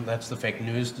failure, and that's the fake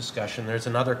news discussion. There's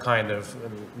another kind of,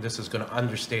 and this is going to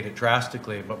understate it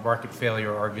drastically, but market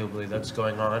failure arguably that's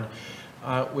going on,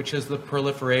 which is the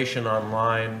proliferation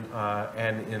online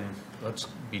and in, let's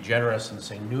be generous and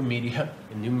say new media,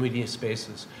 in new media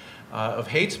spaces of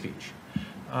hate speech.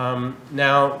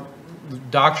 Now, the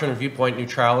doctrine of viewpoint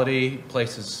neutrality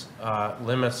places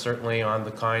limits certainly on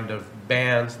the kind of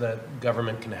bans that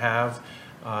government can have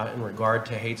in regard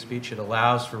to hate speech. It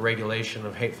allows for regulation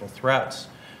of hateful threats,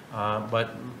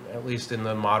 but at least in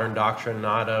the modern doctrine,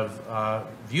 not of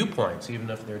viewpoints, even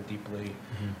if they're deeply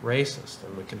racist.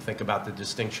 And we can think about the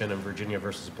distinction in Virginia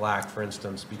versus Black, for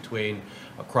instance, between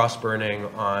a cross burning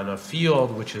on a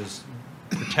field, which is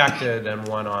protected, and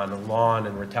one on a lawn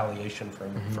in retaliation for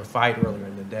a fight earlier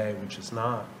in the day, which is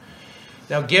not.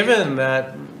 Now, given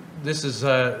that this is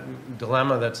a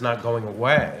dilemma that's not going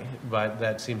away, but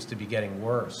that seems to be getting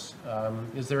worse,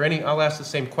 is there any, I'll ask the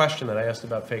same question that I asked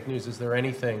about fake news, is there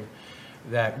anything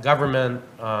that government,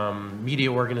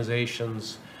 media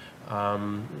organizations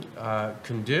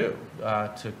can do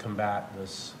to combat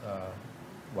this,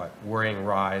 worrying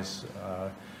rise,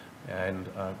 and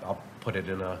I'll put it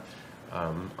in a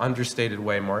understated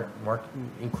way,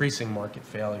 increasing market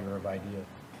failure of ideas?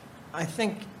 I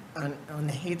think on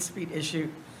the hate speech issue,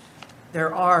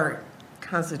 there are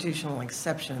constitutional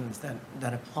exceptions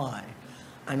that apply.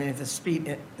 I mean, if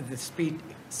the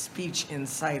speech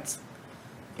incites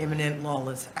imminent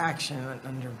lawless action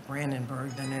under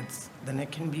Brandenburg, then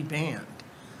it can be banned.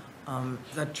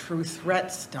 The true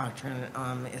threats doctrine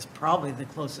is probably the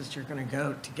closest you're going to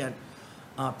go to get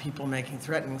people making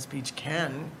threatening speech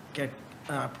can get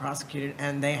prosecuted,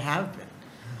 and they have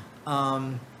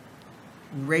been.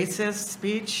 Racist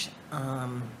speech,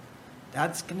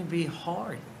 that's going to be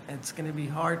hard. It's going to be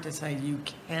hard to say you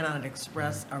cannot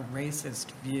express a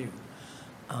racist view.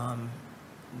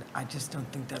 I just don't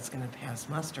think that's going to pass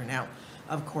muster. Now,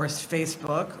 of course,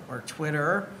 Facebook or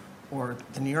Twitter or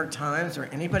the New York Times or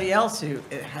anybody else who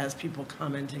has people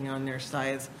commenting on their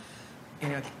sites,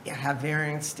 have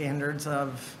varying standards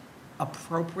of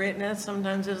appropriateness.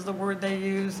 Sometimes is the word they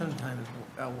use, sometimes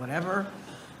whatever.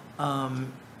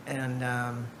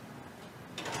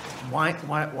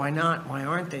 Why not? Why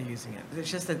aren't they using it? It's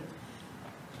just that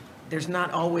there's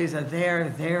not always a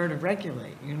there to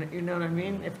regulate. You know what I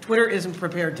mean? If Twitter isn't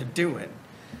prepared to do it,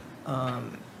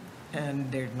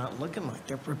 and they're not looking like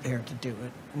they're prepared to do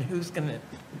it, and who's going to?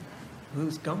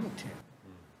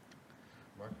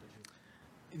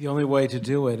 The only way to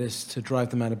do it is to drive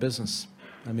them out of business.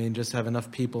 I mean, just have enough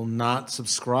people not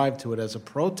subscribe to it as a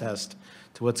protest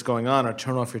to what's going on, or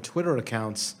turn off your Twitter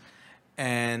accounts.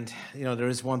 And, there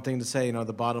is one thing to say,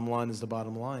 the bottom line is the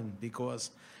bottom line,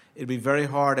 because it'd be very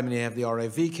hard. I mean, you have the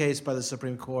RAV case by the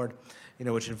Supreme Court,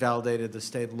 which invalidated the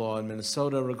state law in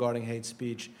Minnesota regarding hate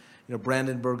speech.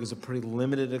 Brandenburg is a pretty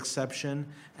limited exception,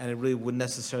 and it really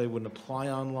wouldn't apply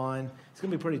online. It's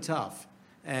going to be pretty tough.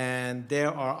 And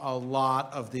there are a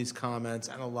lot of these comments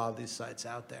and a lot of these sites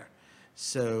out there.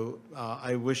 So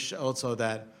I wish also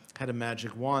that had a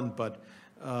magic wand, but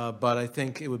I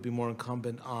think it would be more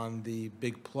incumbent on the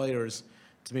big players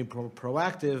to be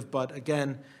proactive. But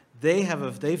again, they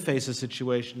face a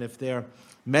situation if their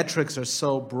metrics are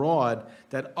so broad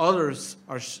that others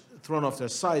are thrown off their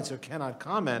sites or cannot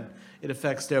comment, it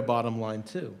affects their bottom line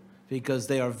too, because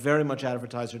they are very much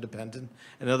advertiser dependent.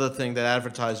 Another thing that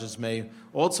advertisers may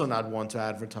also not want to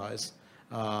advertise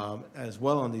as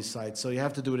well on these sites. So you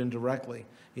have to do it indirectly,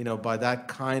 by that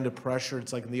kind of pressure.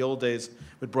 It's like in the old days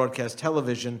with broadcast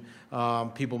television,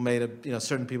 people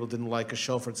certain people didn't like a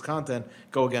show for its content,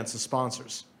 go against the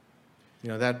sponsors.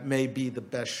 That may be the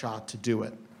best shot to do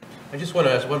it. I just want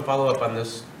to ask one follow-up on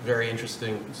this very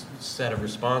interesting set of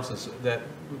responses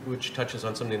which touches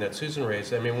on something that Susan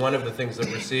raised. I mean, one of the things that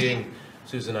we're seeing,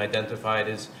 Susan identified,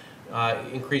 is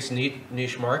increased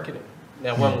niche marketing.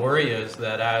 Now, one worry is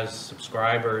that as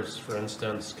subscribers, for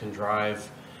instance, can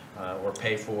drive or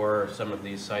pay for some of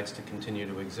these sites to continue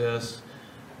to exist,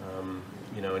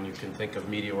 and you can think of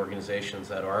media organizations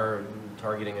that are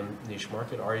targeting a niche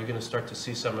market, are you going to start to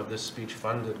see some of this speech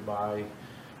funded by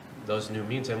those new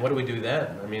means. And what do we do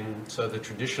then? I mean, so the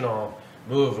traditional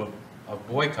move of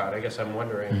boycott, I guess I'm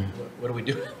wondering, what do we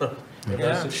do in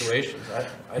those situations?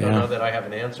 I don't know that I have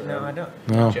an answer. No, I don't.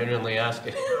 I'm genuinely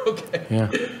asking. Okay. Yeah.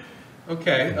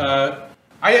 Okay.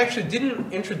 I actually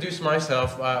didn't introduce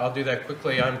myself. I'll do that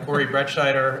quickly. I'm Corey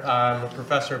Brettschneider. I'm a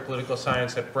professor of political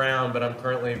science at Brown, but I'm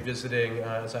currently visiting,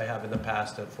 as I have in the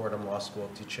past, at Fordham Law School,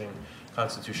 teaching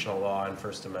constitutional law and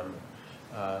First Amendment.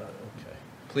 Okay.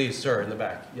 Please, sir, in the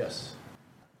back. Yes.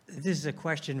 This is a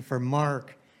question for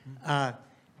Mark.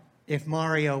 If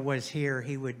Mario was here,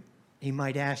 he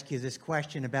might ask you this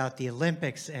question about the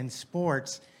Olympics and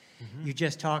sports. You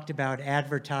just talked about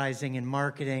advertising and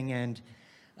marketing and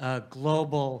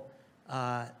global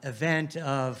event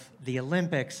of the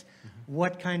Olympics.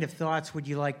 What kind of thoughts would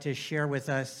you like to share with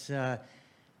us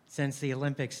since the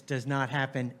Olympics does not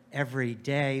happen every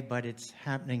day, but it's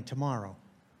happening tomorrow?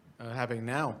 Happening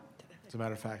now, as a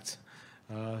matter of fact.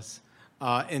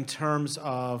 In terms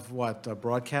of what,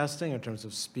 broadcasting, in terms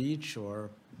of speech, or?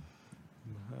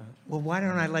 Well, why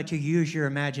don't I let you use your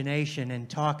imagination and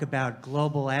talk about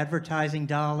global advertising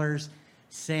dollars,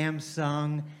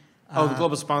 Samsung, the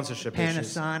global sponsorship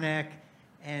issues. Panasonic,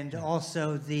 and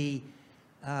also the,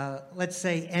 let's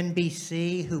say,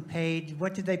 NBC, who paid,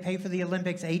 what did they pay for the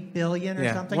Olympics, $8 billion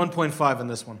or something? 1.5 on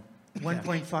this one.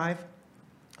 1.5?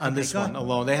 On this one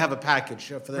alone. They have a package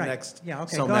for the next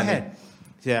go ahead.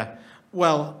 Yeah.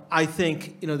 Well, I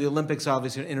think, the Olympics are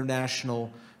obviously an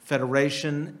international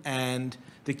federation, and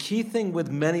the key thing with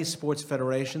many sports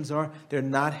federations are they're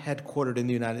not headquartered in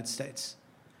the United States.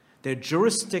 Their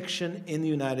jurisdiction in the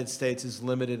United States is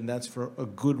limited, and that's for a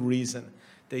good reason.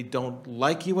 They don't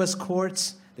like U.S.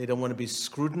 courts. They don't want to be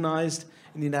scrutinized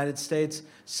in the United States.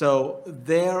 So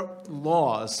their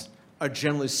laws are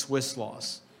generally Swiss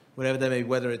laws, whatever they may be,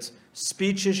 whether it's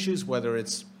speech issues, whether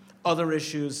it's other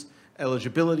issues,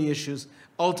 eligibility issues.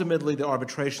 Ultimately, the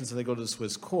arbitrations, and they go to the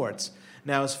Swiss courts.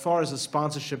 Now, as far as the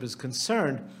sponsorship is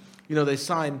concerned, they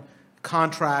sign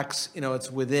contracts.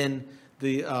 It's within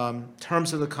the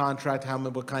terms of the contract,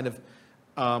 what kind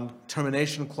of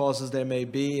termination clauses there may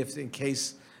be, if in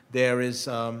case there is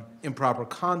improper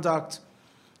conduct,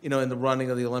 in the running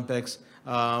of the Olympics.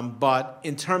 But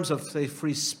in terms of, say,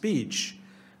 free speech,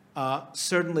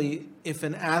 certainly if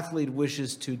an athlete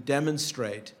wishes to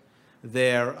demonstrate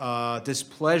their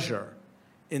displeasure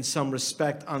in some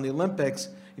respect on the Olympics,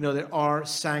 there are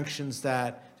sanctions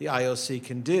that the IOC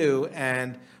can do,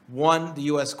 and one, the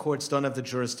U.S. courts don't have the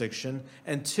jurisdiction,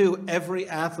 and two, every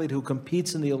athlete who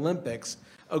competes in the Olympics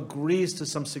agrees to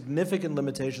some significant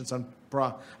limitations on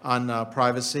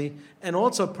privacy, and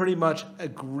also pretty much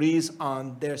agrees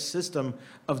on their system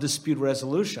of dispute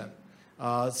resolution.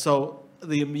 So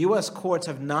the U.S. courts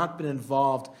have not been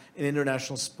involved in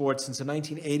international sports since the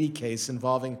 1980 case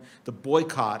involving the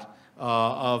boycott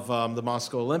of the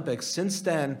Moscow Olympics. Since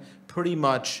then, pretty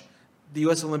much the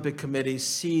U.S. Olympic Committee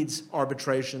cedes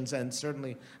arbitrations, and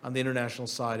certainly on the international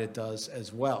side it does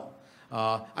as well.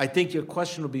 I think your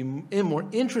question will be more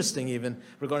interesting even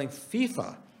regarding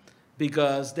FIFA,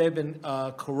 because there have been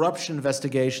corruption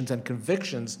investigations and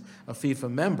convictions of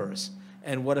FIFA members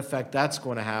and what effect that's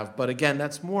going to have. But again,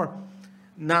 that's more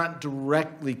not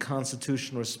directly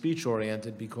constitutional or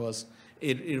speech-oriented, because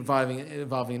it involving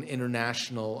an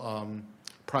international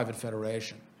private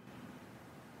federation.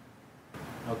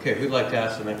 Okay, who'd like to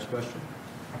ask the next question?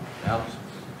 Alex?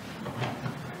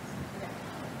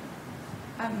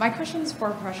 My question is for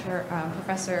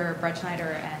Professor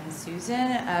Brettschneider and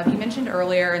Susan. You mentioned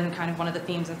earlier, and kind of one of the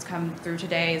themes that's come through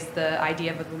today is the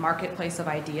idea of the marketplace of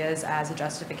ideas as a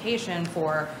justification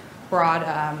for broad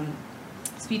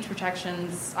speech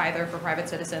protections, either for private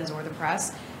citizens or the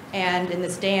press. And in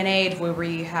this day and age where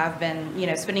we have been,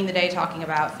 spending the day talking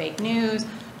about fake news,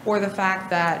 or the fact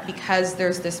that because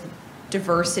there's this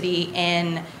diversity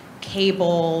in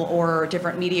cable or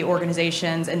different media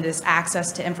organizations and this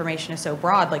access to information is so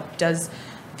broad, does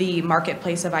the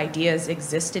marketplace of ideas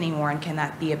exist anymore, and can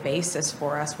that be a basis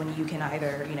for us when you can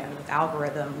either, with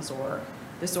algorithms or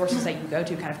the sources that you go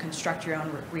to, kind of construct your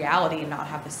own reality and not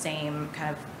have the same kind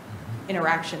of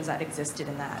interactions that existed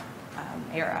in that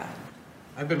era?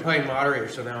 I've been playing moderator,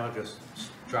 so now I'll just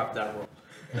drop that role.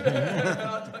 I'll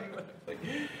tell you what I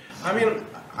think. I mean,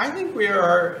 I think we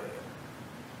are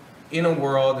in a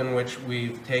world in which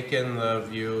we've taken the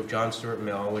view of John Stuart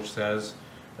Mill, which says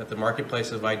that the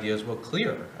marketplace of ideas will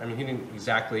clear. I mean, he didn't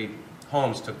exactly,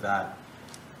 Holmes took that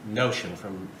notion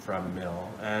from Mill,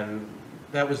 and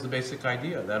that was the basic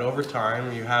idea, that over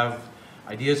time you have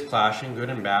ideas clashing, good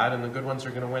and bad, and the good ones are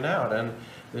going to win out. And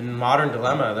the modern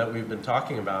dilemma that we've been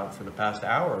talking about for the past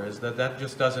hour is that that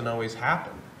just doesn't always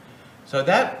happen. So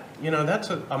that, that's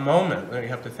a moment that you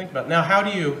have to think about. Now, how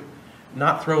do you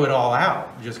not throw it all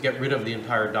out, just get rid of the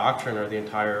entire doctrine or the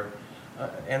entire,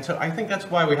 and so I think that's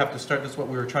why we have to start, that's what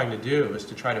we were trying to do, is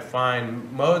to try to find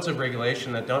modes of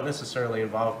regulation that don't necessarily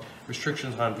involve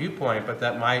restrictions on viewpoint, but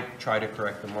that might try to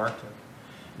correct the market.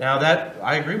 Now that,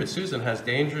 I agree with Susan, has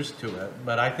dangers to it,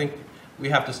 but I think we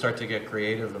have to start to get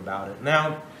creative about it.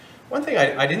 Now, one thing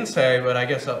I didn't say, but I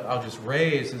guess I'll just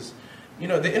raise is,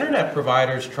 the internet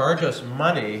providers charge us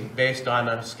money based on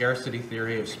a scarcity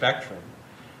theory of spectrum.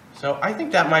 So I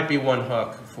think that might be one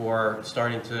hook for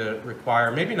starting to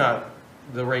require, maybe not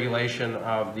the regulation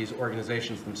of these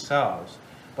organizations themselves,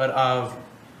 but of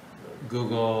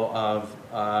Google, of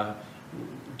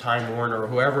Time Warner, or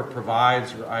whoever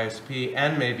provides your ISP,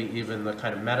 and maybe even the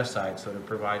kind of meta sites that are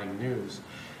providing news.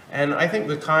 And I think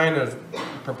the kind of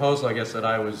proposal, I guess, that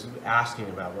I was asking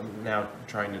about, but now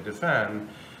trying to defend,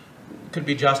 could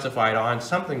be justified on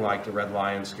something like the red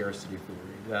line scarcity theory,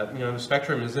 that the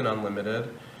spectrum isn't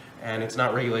unlimited, and it's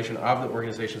not regulation of the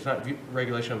organization, it's not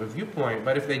regulation of a viewpoint,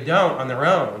 but if they don't, on their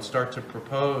own, start to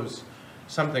propose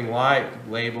something like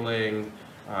labeling,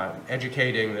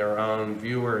 educating their own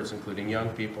viewers, including young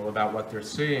people, about what they're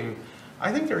seeing,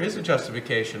 I think there is a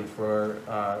justification for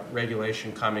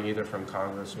regulation coming either from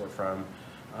Congress or from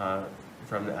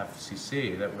the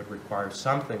FCC that would require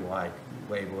something like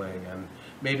labeling and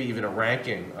maybe even a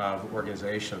ranking of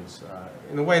organizations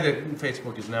in the way that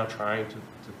Facebook is now trying to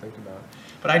think about.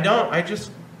 But I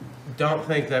just don't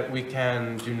think that we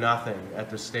can do nothing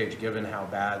at this stage, given how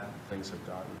bad things have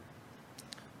gotten.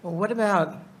 Well, what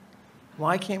about,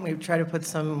 why can't we try to put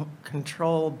some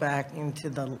control back into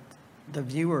the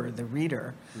viewer, the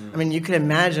reader? I mean, you could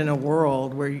imagine a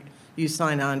world where you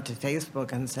sign on to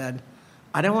Facebook and said,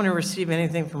 I don't want to receive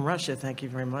anything from Russia, thank you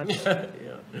very much. Yeah.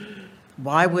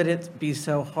 Why would it be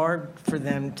so hard for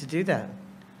them to do that?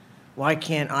 Why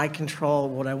can't I control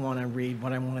what I want to read,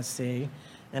 what I want to see?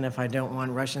 And if I don't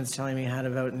want Russians telling me how to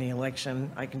vote in the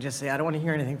election, I can just say, I don't want to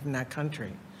hear anything from that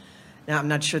country. Now, I'm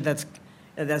not sure that's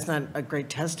not a great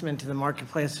testament to the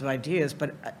marketplace of ideas,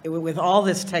 but with all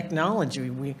this technology,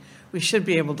 we should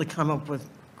be able to come up with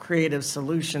creative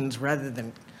solutions rather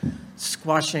than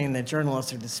squashing the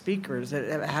journalists or the speakers,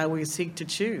 how we seek to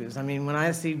choose. I mean, when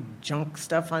I see junk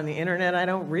stuff on the internet, I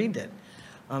don't read it.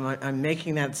 I'm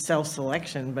making that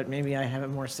self-selection, but maybe I have a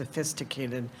more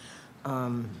sophisticated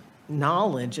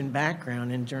knowledge and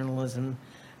background in journalism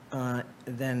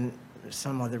than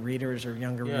some other readers or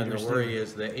younger readers. Yeah, and the worry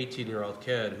is the 18-year-old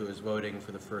kid who is voting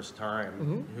for the first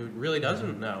time, who really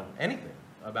doesn't know anything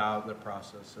about the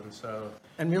process,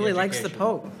 and really likes the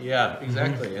Pope. Yeah,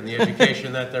 exactly. And the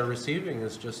education that they're receiving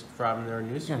is just from their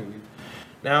newsfeed.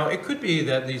 Now, it could be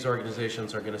that these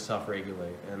organizations are going to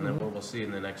self-regulate, and that what we'll see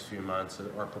in the next few months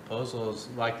are proposals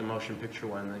like the motion picture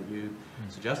one that you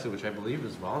suggested, which I believe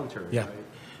is voluntary, right?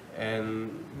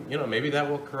 And, maybe that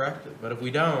will correct it. But if we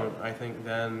don't, I think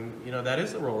then, that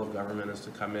is the role of government, is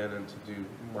to come in and to do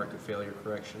market failure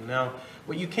correction. Now,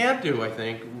 what you can't do, I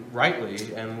think,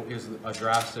 rightly, and is a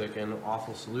drastic and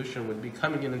awful solution, would be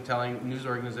coming in and telling news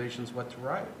organizations what to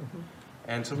write.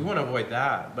 And so we want to avoid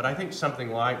that. But I think something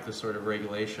like the sort of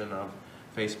regulation of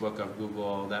Facebook, of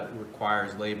Google, that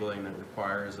requires labeling, that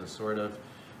requires a sort of,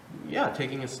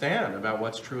 taking a stand about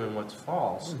what's true and what's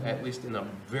false, at least in a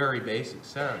very basic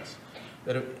sense.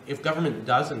 That if government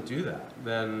doesn't do that,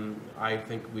 then I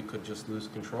think we could just lose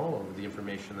control over the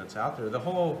information that's out there. The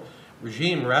whole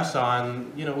regime rests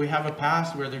on, we have a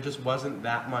past where there just wasn't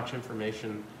that much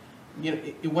information.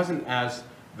 It wasn't as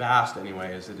vast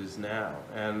anyway as it is now.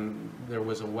 And there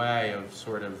was a way of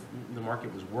sort of, the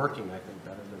market was working, I think,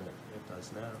 better than it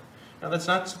does now. Now, that's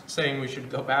not saying we should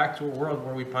go back to a world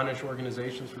where we punish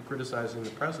organizations for criticizing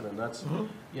the president. That's,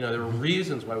 there are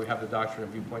reasons why we have the doctrine of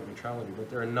viewpoint neutrality, but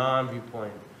there are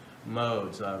non-viewpoint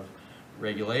modes of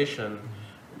regulation.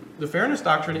 The fairness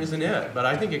doctrine isn't it, but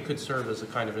I think it could serve as a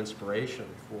kind of inspiration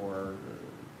for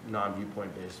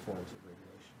non-viewpoint-based forms of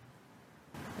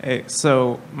regulation. Hey,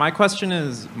 so my question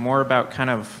is more about kind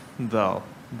of the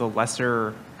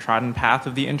lesser trodden path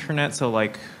of the internet. So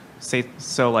like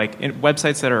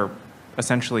websites that are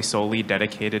essentially solely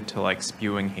dedicated to like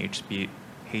spewing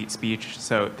hate speech.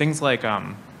 So things like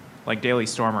Daily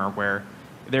Stormer, where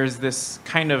there's this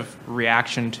kind of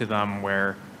reaction to them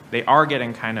where they are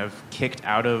getting kind of kicked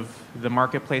out of the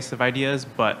marketplace of ideas,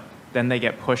 but then they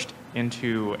get pushed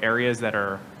into areas that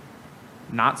are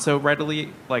not so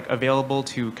readily like available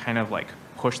to kind of like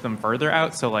push them further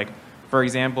out. So like, for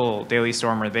example, Daily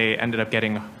Stormer, they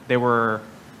were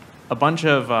a bunch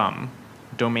of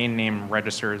domain name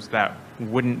registers that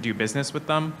wouldn't do business with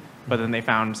them, but then they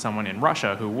found someone in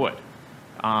Russia who would.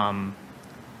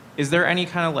 is there any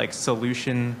kind of like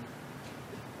solution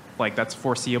like that's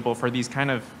foreseeable for these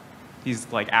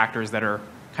like actors that are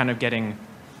kind of getting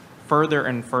further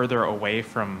and further away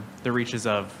from the reaches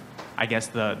of, I guess,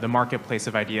 the marketplace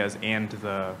of ideas and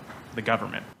the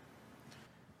government?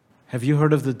 Have you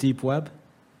heard of the deep web?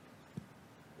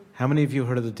 How many of you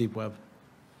heard of the deep web?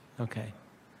 Okay.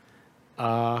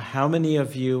 How many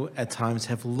of you at times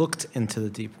have looked into the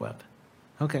deep web?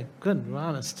 Okay, good, we're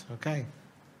honest, okay.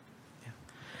 Yeah.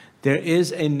 There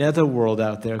is a netherworld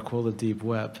out there called the deep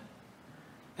web.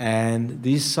 And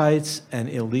these sites and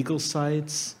illegal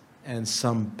sites and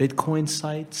some Bitcoin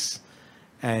sites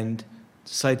and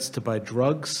sites to buy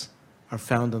drugs are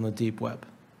found on the deep web.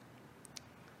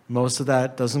 Most of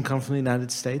that doesn't come from the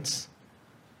United States.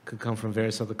 It could come from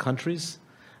various other countries.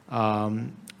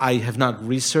 I have not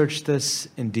researched this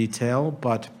in detail,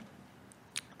 but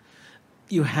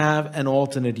you have an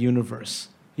alternate universe.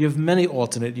 You have many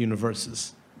alternate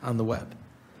universes on the web.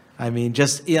 I mean,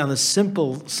 just on the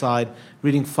simple side,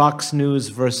 reading Fox News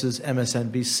versus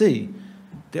MSNBC,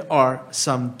 there are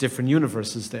some different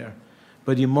universes there.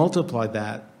 But you multiply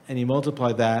that, and you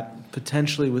multiply that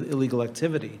potentially with illegal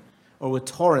activity, or with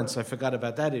torrents. I forgot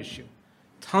about that issue.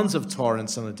 Tons of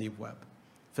torrents on the deep web.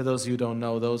 For those of you who don't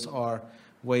know, those are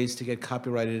ways to get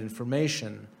copyrighted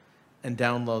information and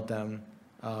download them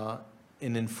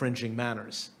in infringing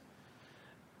manners.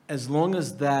 As long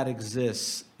as that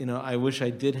exists, I wish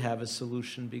I did have a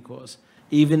solution, because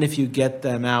even if you get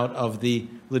them out of the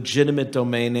legitimate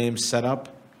domain name setup,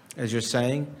 as you're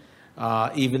saying,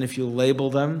 even if you label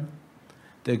them,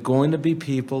 there are going to be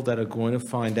people that are going to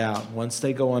find out once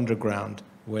they go underground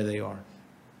where they are.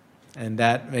 And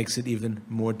that makes it even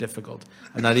more difficult.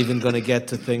 I'm not even going to get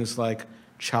to things like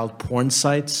child porn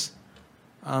sites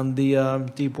on the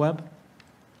deep web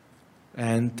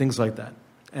and things like that.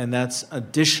 And that's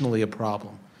additionally a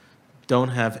problem. Don't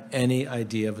have any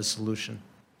idea of a solution.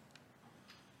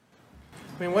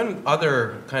 I mean, one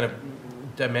other kind of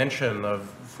dimension of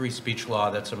free speech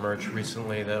law that's emerged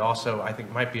recently that also I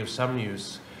think might be of some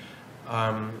use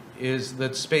is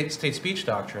the state speech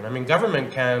doctrine. I mean,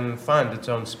 government can fund its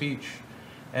own speech.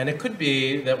 And it could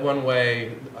be that one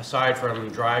way, aside from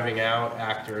driving out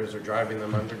actors or driving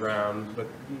them underground, but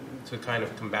to kind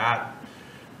of combat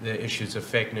the issues of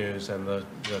fake news and the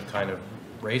kind of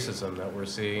racism that we're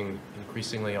seeing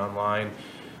increasingly online,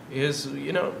 is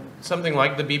something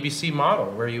like the BBC model,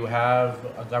 where you have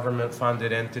a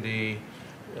government-funded entity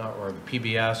or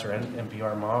PBS or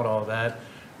NPR model that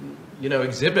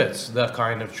exhibits the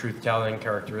kind of truth-telling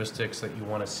characteristics that you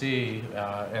want to see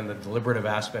and the deliberative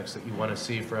aspects that you want to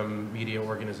see from media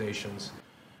organizations.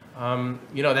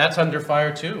 That's under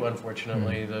fire too,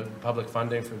 unfortunately, the public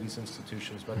funding for these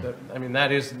institutions. But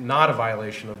that is not a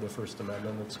violation of the First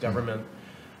Amendment. It's government,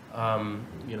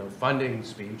 funding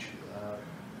speech.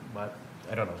 But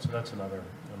I don't know. So that's another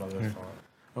thought.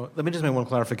 Well, let me just make one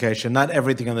clarification. Not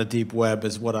everything on the deep web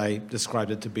is what I described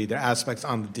it to be. There are aspects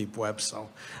on the deep web, so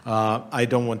I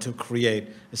don't want to create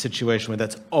a situation where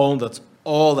that's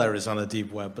all there is on the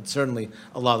deep web. But certainly,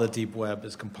 a lot of the deep web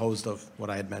is composed of what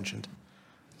I had mentioned.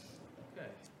 Okay.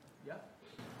 Yeah.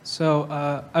 So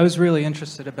I was really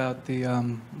interested about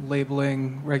the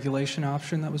labeling regulation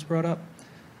option that was brought up.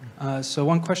 So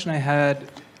one question I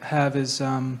have is,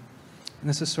 and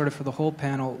this is sort of for the whole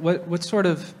panel, what sort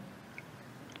of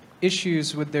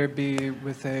issues would there be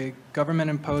with a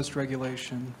government-imposed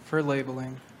regulation for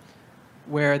labeling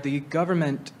where the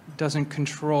government doesn't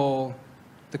control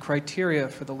the criteria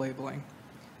for the labeling?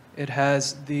 It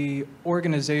has the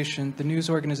news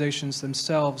organizations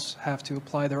themselves have to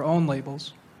apply their own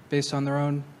labels based on their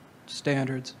own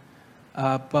standards.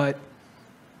 But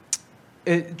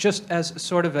it just as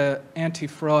sort of an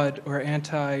anti-fraud or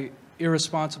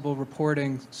anti-irresponsible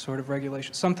reporting sort of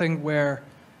regulation, something where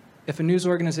if a news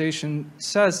organization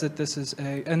says that this is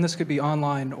and this could be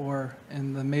online or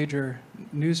in the major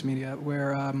news media,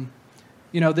 where,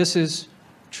 this is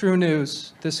true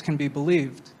news, this can be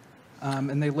believed,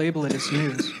 and they label it as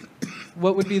news.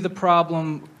 What would be the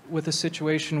problem with a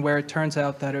situation where it turns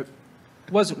out that it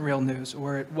wasn't real news,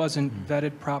 or it wasn't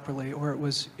vetted properly, or it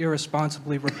was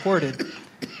irresponsibly reported,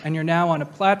 and you're now on a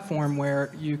platform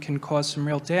where you can cause some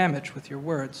real damage with your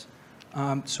words,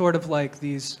 sort of like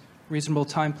these reasonable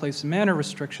time, place, and manner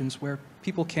restrictions where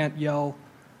people can't yell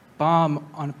bomb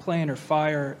on a plane or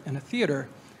fire in a theater.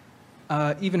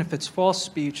 Even if it's false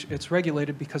speech, it's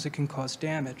regulated because it can cause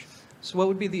damage. So what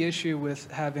would be the issue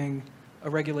with having a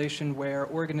regulation where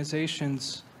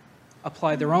organizations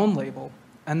apply their own label,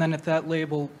 and then if that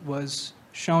label was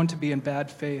shown to be in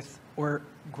bad faith or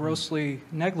grossly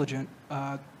negligent,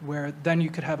 where then you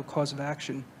could have a cause of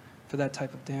action for that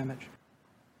type of damage?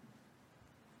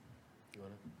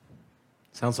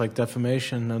 Sounds like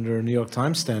defamation under a New York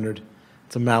Times standard.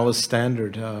 It's a malice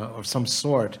standard of some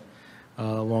sort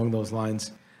along those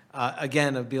lines.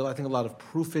 Again, it'd be, I think, a lot of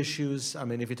proof issues. I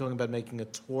mean, if you're talking about making a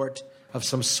tort of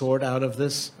some sort out of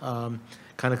this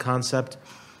kind of concept,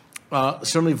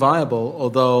 certainly viable,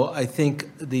 although I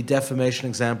think the defamation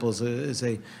example is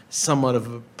a somewhat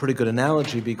of a pretty good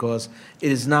analogy, because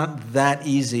it is not that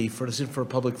easy for a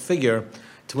public figure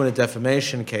to win a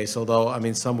defamation case, although, I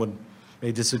mean, some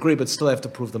may disagree, but still have to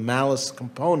prove the malice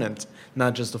component,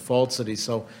 not just the falsity.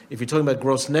 So if you're talking about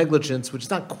gross negligence, which is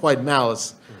not quite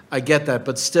malice, I get that,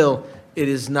 but still, it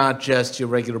is not just your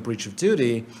regular breach of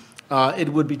duty. It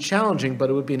would be challenging,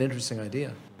 but it would be an interesting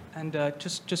idea. And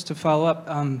just to follow up,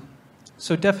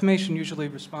 so defamation usually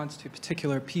responds to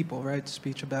particular people, right?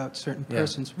 Speech about certain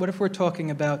persons. What if we're talking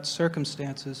about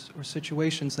circumstances or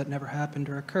situations that never happened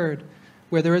or occurred,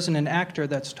 where there isn't an actor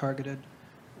that's targeted,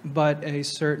 but a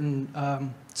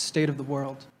certain state of the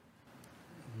world?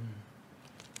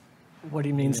 What do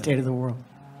you mean, state of the world?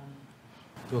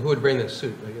 Well, who would bring this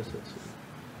suit?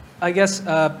 I guess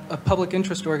a public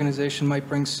interest organization might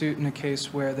bring suit in a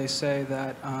case where they say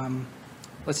that,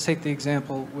 let's take the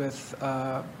example with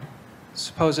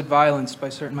supposed violence by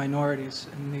certain minorities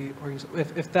in the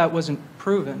organization. If that wasn't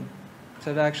proven to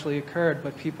have actually occurred,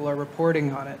 but people are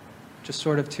reporting on it, just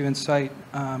sort of to incite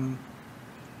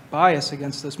bias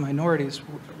against those minorities,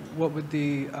 what would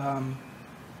the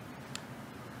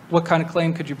what kind of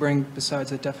claim could you bring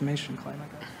besides a defamation claim, I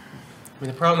guess? I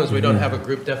mean, the problem is we don't have a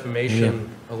group defamation,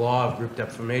 a law of group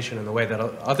defamation in the way that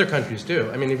other countries do.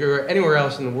 I mean, if you're anywhere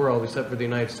else in the world except for the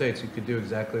United States, you could do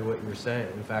exactly what you're saying.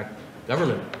 In fact,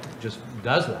 government just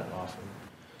does that often.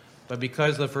 But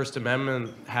because the First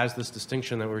Amendment has this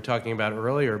distinction that we were talking about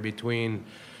earlier between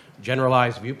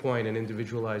generalized viewpoint and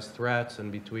individualized threats,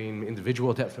 and between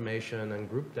individual defamation and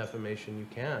group defamation, you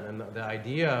can. And the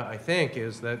idea, I think,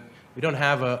 is that we don't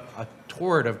have a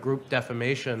tort of group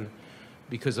defamation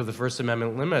because of the First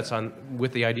Amendment limits,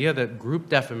 with the idea that group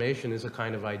defamation is a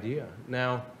kind of idea.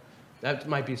 Now, that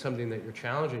might be something that you're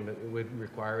challenging, but it would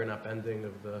require an upending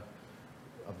of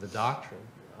the doctrine.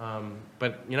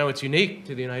 But you know, it's unique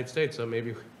to the United States, so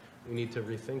maybe we need to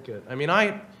rethink it. I mean,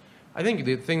 I think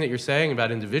the thing that you're saying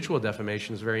about individual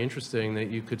defamation is very interesting, that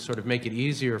you could sort of make it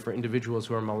easier for individuals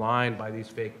who are maligned by these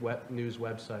fake news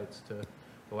websites to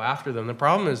go after them. The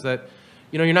problem is that,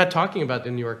 you know, you're not talking about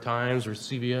the New York Times or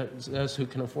CBS, who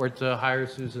can afford to hire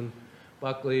Susan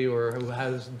Buckley or who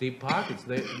has deep pockets.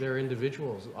 They're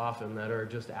individuals often that are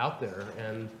just out there,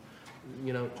 and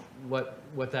you know what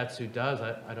that suit does,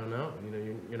 I don't know. You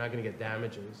know, you're not going to get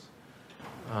damages.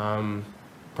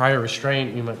 Prior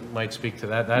restraint, you might speak to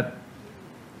that. That,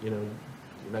 you know,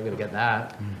 you're not going to get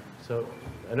that. So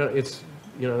I don't. It's,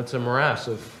 you know, it's a morass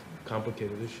of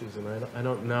complicated issues, and I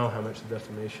don't know how much the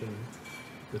defamation,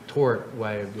 the tort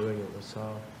way of doing it, will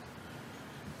solve.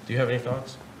 Do you have any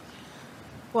thoughts?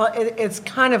 Well, it's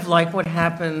kind of like what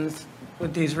happens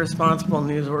with these responsible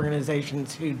news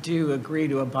organizations who do agree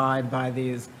to abide by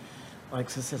these, like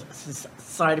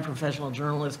Society of Professional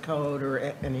Journalists Code or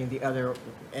any of the other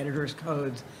editors'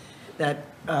 codes, that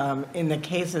in the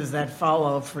cases that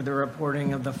follow for the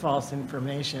reporting of the false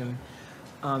information,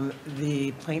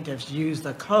 the plaintiffs use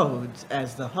the codes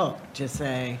as the hook to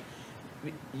say,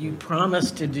 you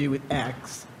promised to do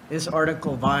X, this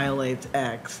article violates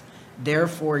X,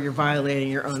 therefore you're violating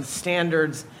your own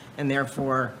standards, and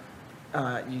therefore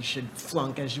you should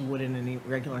flunk as you would in any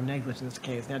regular negligence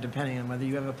case. Now, depending on whether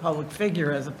you have a public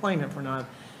figure as a plaintiff or not,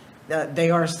 they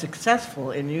are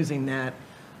successful in using that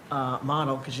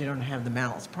model because you don't have the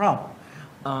malice problem.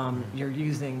 You're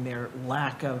using their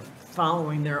lack of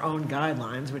following their own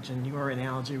guidelines, which in your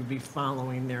analogy would be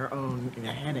following their own, you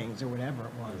know, headings or whatever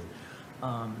it was.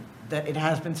 That it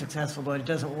has been successful, but it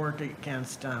doesn't work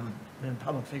against in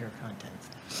public figure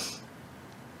context.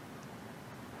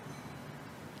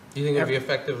 Do you think it would be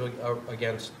effective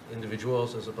against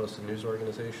individuals as opposed to news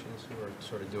organizations who are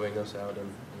sort of doing this out,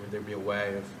 and would there be a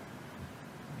way of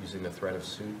using the threat of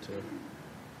suit to?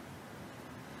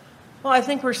 Well, I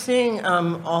think we're seeing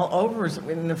all over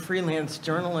in the freelance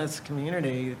journalist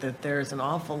community that there's an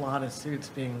awful lot of suits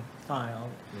being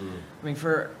filed. I mean,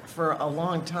 for a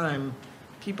long time,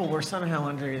 people were somehow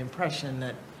under the impression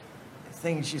that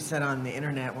things you said on the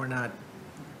internet were not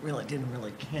really, didn't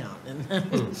really count.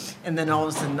 And then all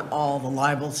of a sudden, all the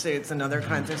libel suits and other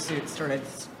kinds of suits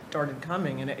started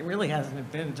coming, and it really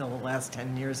hasn't been until the last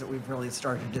 10 years that we've really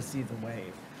started to see the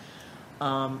wave.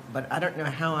 But I don't know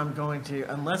how I'm going to,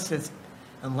 unless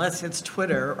it's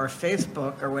Twitter or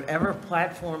Facebook or whatever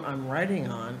platform I'm writing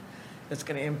on that's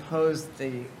going to impose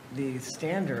the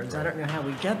standards. I don't know how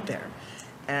we get there.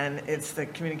 and it's the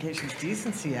Communications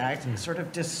Decency Act sort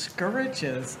of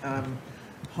discourages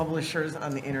publishers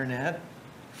on the internet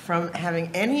from having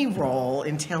any role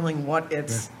in telling what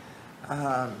its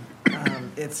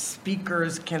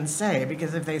speakers can say,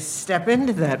 because if they step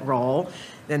into that role,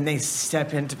 then they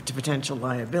step into potential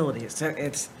liability. So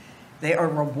they are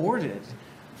rewarded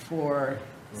for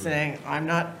saying, I'm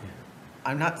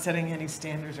not setting any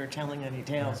standards or telling any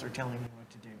tales or telling you what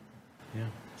to do. Yeah.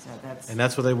 So that's. And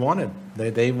that's what they wanted.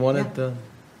 They wanted the.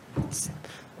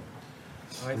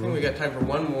 I think we got time for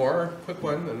one more quick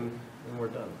one, and then we're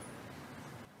done.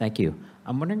 Thank you.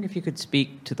 I'm wondering if you could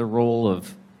speak to the role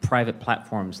of private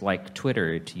platforms like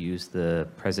Twitter, to use the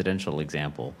presidential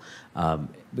example,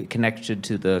 connected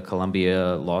to the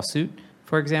Columbia lawsuit,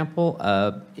 for example.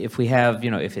 If we have,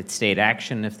 if it's state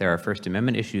action, if there are First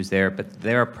Amendment issues there, but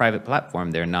they're a private platform,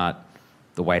 they're not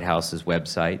the White House's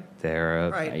website.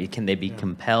 Right. Can they be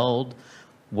compelled?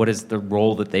 What is the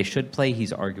role that they should play?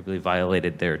 He's arguably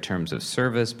violated their terms of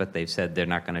service, but they've said they're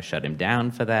not going to shut him down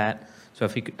for that. So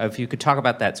if you could talk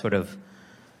about that sort of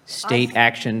state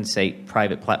action, say,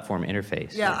 private platform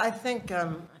interface. Yeah, I think we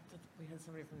had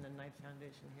somebody from the Knight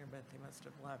Foundation here, but they must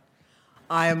have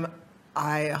left.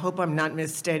 I hope I'm not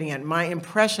misstating it. My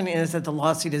impression is that the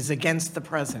lawsuit is against the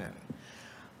president.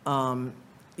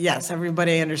 Yes,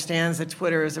 everybody understands that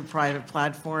Twitter is a private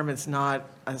platform. It's not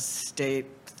a state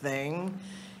thing.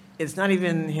 It's not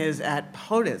even his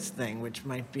 @POTUS thing, which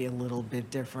might be a little bit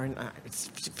different. It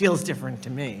feels different to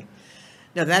me.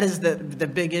 Now, that is the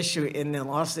big issue in the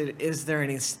lawsuit. Is there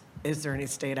any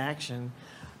state action?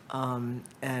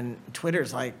 And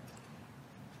Twitter's like,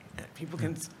 people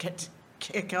can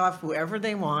kick off whoever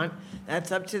they want.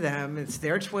 That's up to them. It's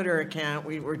their Twitter account.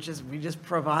 We just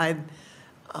provide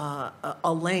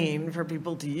a lane for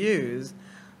people to use.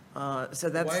 So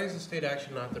that's. Why is the state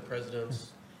action not the president's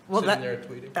Well, sitting there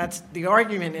tweeting? that's the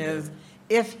argument is,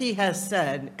 if he has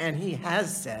said,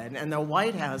 and the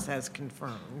White House has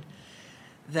confirmed,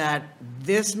 that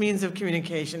this means of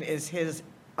communication is his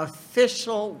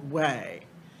official way.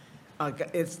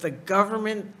 It's the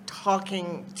government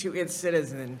talking to its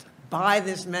citizens by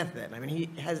this method. I mean, he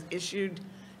has issued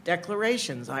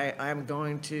declarations. I'm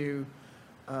going to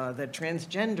the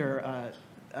transgender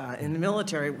in the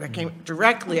military that came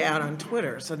directly out on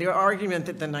Twitter. So the argument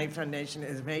that the Knight Foundation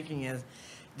is making is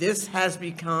this has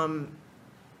become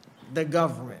the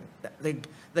government,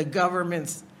 the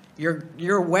government's,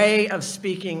 your way of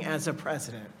speaking as a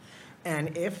president.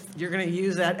 And if you're going to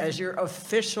use that as your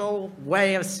official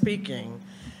way of speaking,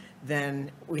 then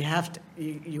you have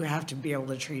to be able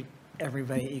to treat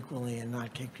everybody equally and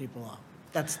not kick people off.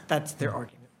 That's their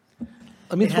argument.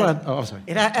 Let me throw out. Oh, sorry.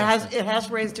 It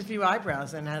has raised a few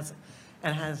eyebrows and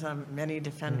has many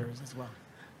defenders as well.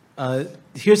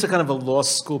 Here's a kind of a law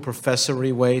school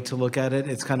professory way to look at it.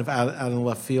 It's kind of out in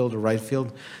left field or right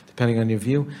field, depending on your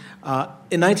view.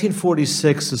 In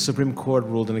 1946, the Supreme Court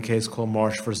ruled in a case called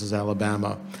Marsh versus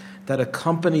Alabama that a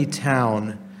company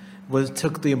town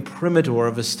took the imprimatur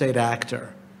of a state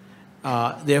actor.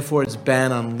 Therefore, its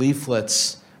ban on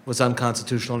leaflets was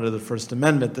unconstitutional under the First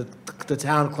Amendment. The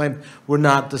town claimed, we're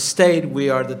not the state, we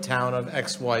are the town of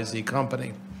XYZ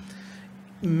company.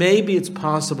 Maybe it's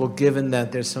possible, given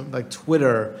that there's some, like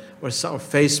Twitter or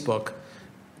Facebook,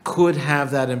 could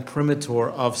have that imprimatur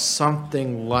of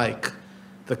something like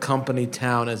the company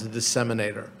town as a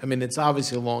disseminator. I mean, it's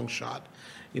obviously a long shot,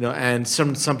 and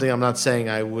something I'm not saying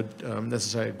I would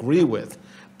necessarily agree with,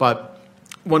 but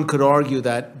one could argue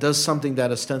that does something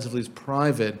that ostensibly is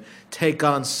private take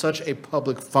on such a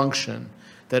public function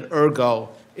that ergo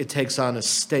it takes on a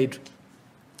state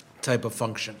type of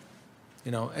function,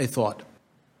 a thought.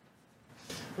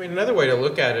 I mean, another way to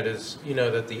look at it is,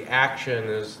 that the action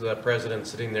is the president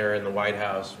sitting there in the White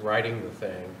House writing the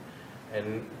thing.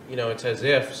 And, it's as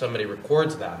if somebody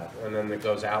records that and then it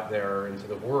goes out there into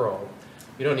the world.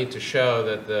 You don't need to show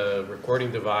that the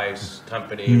recording device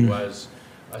company was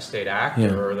a state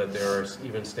actor or that there are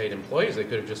even state employees. They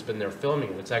could have just been there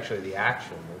filming it. It's actually the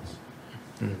action that's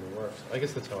in the works. I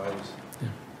guess that's how I was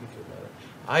thinking about it.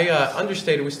 I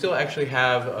understated. We still actually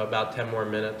have about 10 more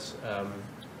minutes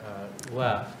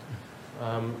left.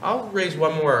 I'll raise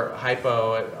one more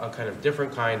hypo, a kind of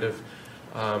different kind of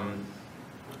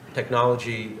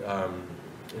technology,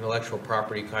 intellectual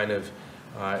property kind of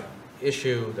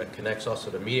issue that connects also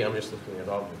to media. I'm just looking at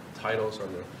all the titles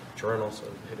on the journals, so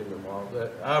hitting them all.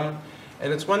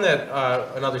 And it's one that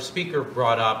another speaker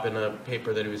brought up in a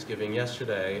paper that he was giving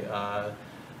yesterday.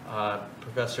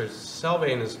 Professor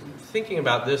Selvane is thinking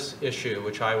about this issue,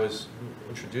 which I was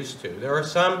introduced to. There are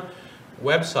some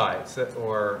websites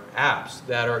or apps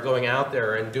that are going out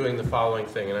there and doing the following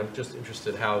thing, and I'm just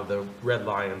interested how the red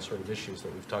line sort of issues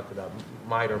that we've talked about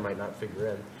might or might not figure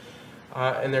in.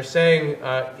 And they're saying,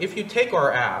 if you take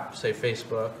our app, say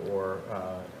Facebook or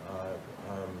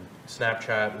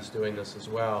Snapchat is doing this as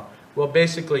well, we'll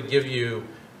basically give you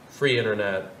free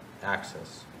internet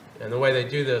access. And the way they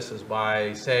do this is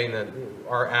by saying that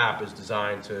our app is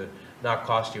designed to not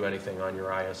cost you anything on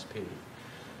your ISP.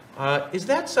 Is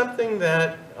that something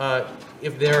that,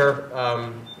 if they're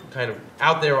kind of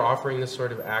out there offering this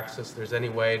sort of access, there's any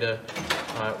way to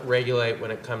regulate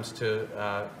when it comes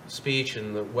to speech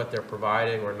and what they're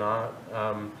providing or not,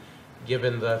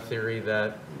 given the theory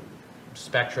that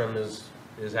spectrum is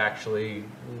actually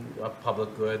a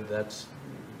public good that's,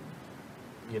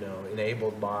 you know,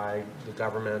 enabled by the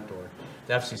government, or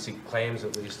the FCC claims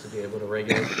at least to be able to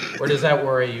regulate? Or does that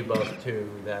worry you both too,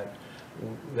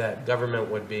 that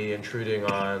government would be intruding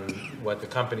on what the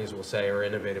companies will say are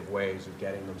innovative ways of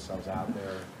getting themselves out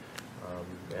there,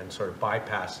 and sort of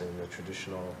bypassing the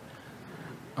traditional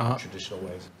ways of doing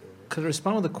it? Could I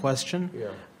respond with a question? Yeah.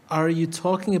 Are you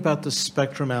talking about the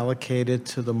spectrum allocated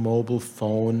to the mobile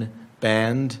phone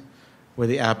band where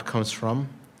the app comes from?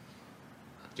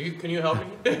 Can you help me?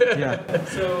 Yeah.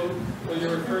 So what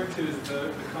you're referring to is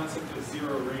the concept of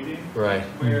zero rating, Right.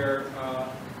 where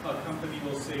a company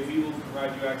will say, we will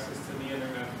provide you access to the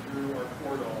internet through our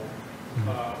portal,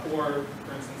 or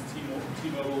for instance,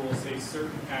 T-Mobile will say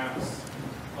certain apps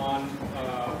on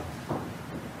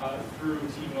through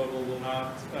T-Mobile will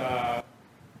not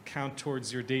count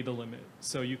towards your data limit.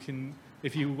 So you can,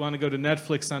 if you want to go to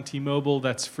Netflix on T-Mobile,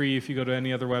 that's free. If you go to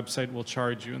any other website, we'll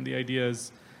charge you. And the idea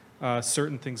is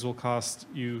certain things will cost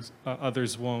you,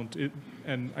 others won't.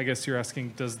 And I guess you're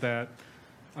asking, does that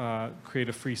create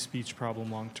a free speech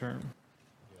problem long term?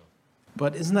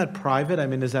 But isn't that private? I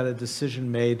mean, is that a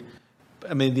decision made?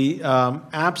 I mean, the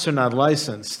apps are not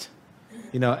licensed,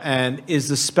 you know, and is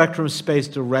the spectrum space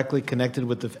directly connected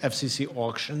with the FCC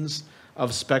auctions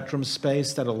of spectrum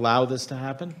space that allow this to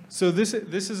happen? So this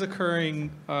is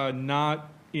occurring not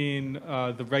in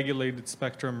the regulated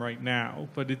spectrum right now,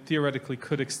 but it theoretically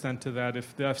could extend to that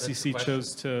if the FCC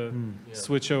chose to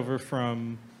switch over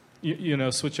from,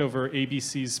 switch over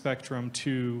ABC's spectrum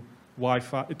to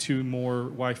Wi-Fi, to more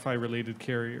Wi-Fi related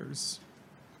carriers.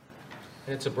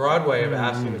 And it's a broad way of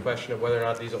asking the question of whether or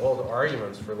not these old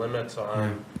arguments for limits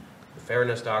on the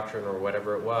fairness doctrine or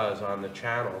whatever it was on the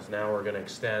channels now we're going to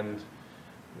extend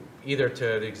either to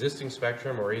the existing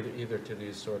spectrum or either to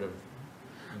these sort of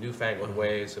newfangled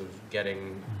ways of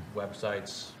getting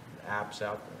websites, apps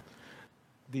out there.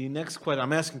 The next question,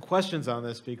 I'm asking questions on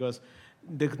this because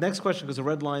the next question, because the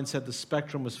red line said the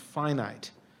spectrum was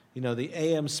finite. You know, the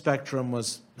AM spectrum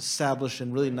was established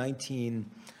in really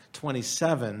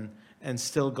 1927 and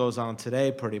still goes on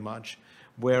today pretty much,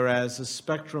 whereas the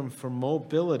spectrum for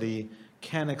mobility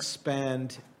can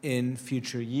expand in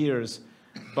future years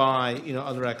by,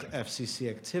 other FCC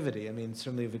activity. I mean,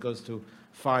 certainly if it goes to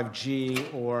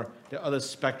 5G or there are other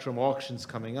spectrum auctions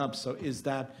coming up. So is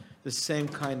that the same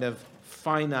kind of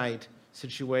finite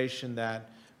situation that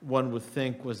one would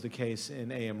think was the case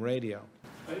in AM radio?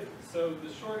 So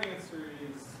the short answer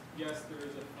is yes, there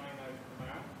is a finite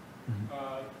amount.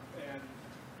 And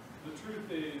the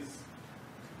truth is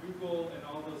Google and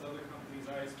all those other companies,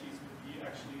 ISPs, would be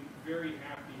actually very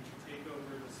happy to take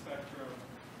over the spectrum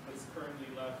that's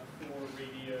currently left for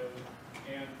radio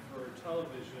and for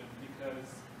television,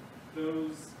 because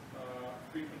those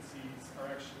frequencies are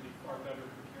actually far better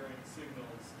for carrying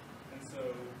signals, and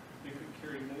so they could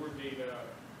carry more data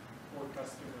for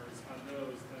customers on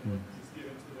those than what is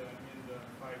given to them in the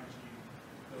 5G,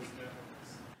 those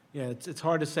networks. Yeah, it's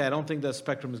hard to say. I don't think the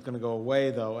spectrum is going to go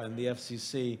away, though, and the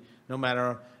FCC, no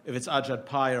matter if it's Ajit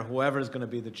Pai or whoever is going to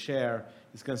be the chair,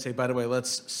 is going to say, by the way,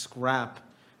 let's scrap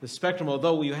the spectrum.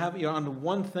 Although you're on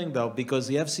one thing, though, because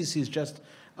the FCC has just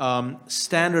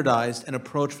standardized an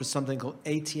approach for something called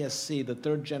ATSC, the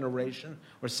third generation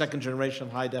or second generation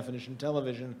of high-definition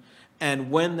television, and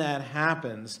when that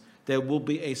happens, there will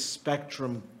be a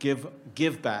spectrum give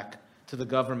back to the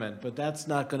government, but that's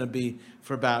not going to be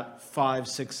for about 5,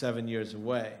 6, 7 years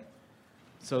away.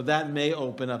 So that may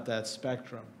open up that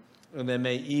spectrum, and they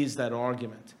may ease that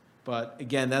argument. But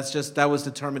again, that was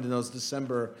determined in those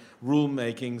December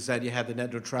rulemakings that you had the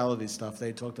net neutrality stuff.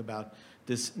 They talked about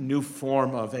this new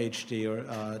form of HD or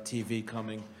TV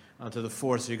coming onto the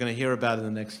fore. So you're going to hear about it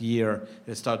in the next year.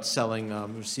 They start selling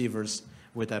receivers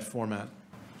with that format.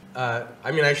 I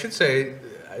should say,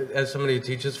 as somebody who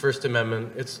teaches First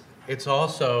Amendment, it's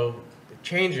also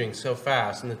changing so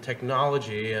fast, and the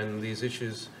technology and these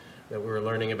issues that we were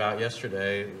learning about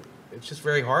yesterday it's just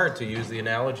very hard to use the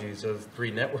analogies of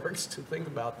 3 networks to think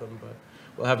about them, but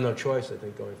we'll have no choice, I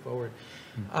think, going forward.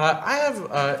 We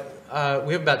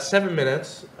have about 7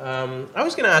 minutes. I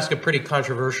was going to ask a pretty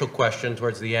controversial question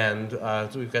towards the end,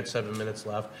 so we've got 7 minutes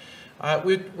left.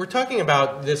 We're talking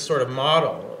about this sort of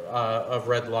model of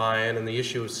Red Lion and the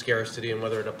issue of scarcity and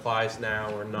whether it applies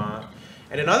now or not.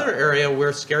 And another area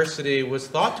where scarcity was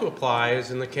thought to apply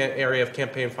is in the area of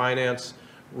campaign finance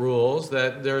rules,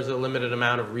 that there's a limited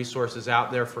amount of resources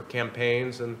out there for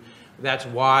campaigns, and that's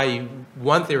why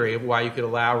one theory of why you could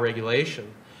allow regulation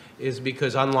is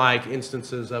because unlike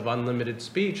instances of unlimited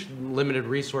speech, limited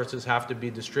resources have to be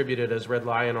distributed, as Red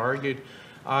Lion argued,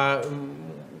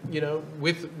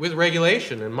 with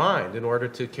regulation in mind in order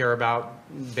to care about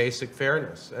basic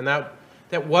fairness. And that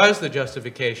was the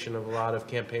justification of a lot of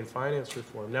campaign finance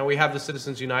reform. Now we have the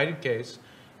Citizens United case,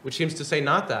 which seems to say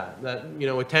not that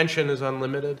attention is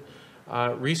unlimited,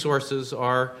 resources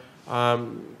are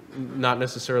not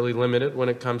necessarily limited when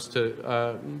it comes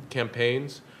to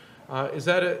campaigns. Is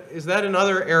that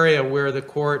another area where the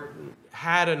court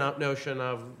had a notion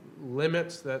of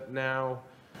limits that now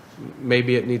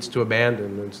maybe it needs to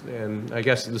abandon? And I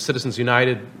guess the Citizens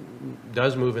United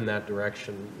does move in that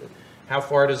direction. How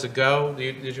far does it go?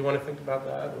 Did you want to think about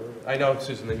that? Or, I know,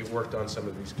 Susan, that you've worked on some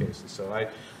of these cases, so I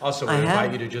also would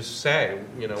invite you to just say,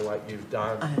 what you've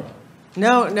done.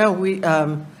 No,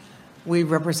 we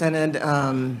represented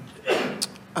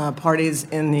parties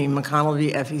in the McConnell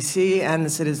v. FEC and the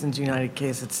Citizens United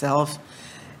case itself,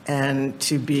 and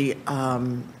to be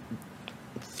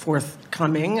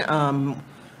forthcoming,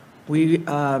 we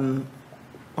are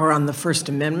on the First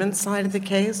Amendment side of the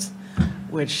case,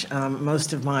 which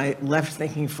most of my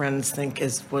left-thinking friends think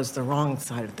was the wrong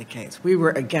side of the case. We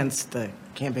were against the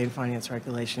campaign finance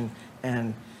regulation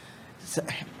and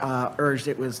urged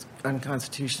it was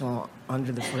unconstitutional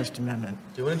under the First Amendment.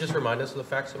 Do you want to just remind us of the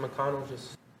facts of McConnell?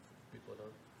 Just people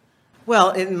don't.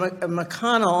 Well,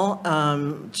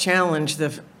 McConnell challenged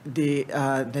the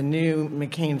new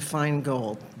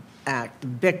McCain-Feingold Act, the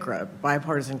BICRA,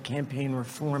 Bipartisan Campaign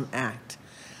Reform Act,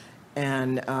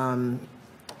 and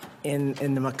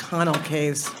in the McConnell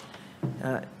case,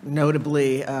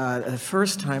 notably the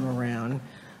first time around,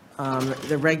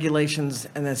 the regulations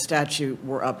and the statute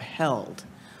were upheld.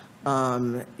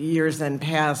 Years then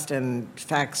passed and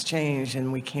facts changed,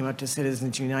 and we came up to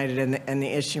Citizens United, and the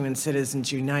issue in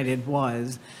Citizens United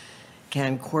was,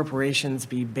 can corporations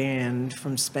be banned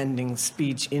from spending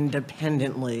speech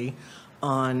independently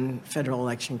on federal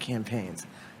election campaigns?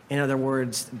 In other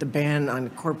words, the ban on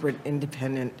corporate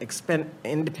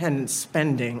independent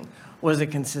spending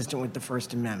wasn't consistent with the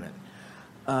First Amendment.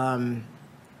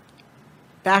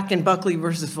 Back in Buckley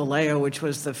versus Vallejo, which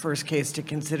was the first case to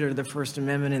consider the First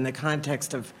Amendment in the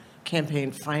context of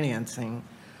campaign financing,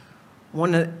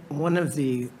 one of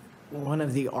the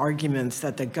arguments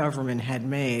that the government had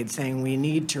made, saying we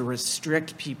need to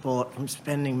restrict people from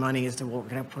spending money, is that we're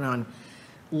going to put on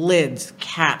lids,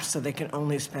 caps, so they can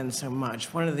only spend so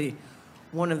much. One of the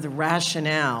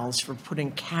rationales for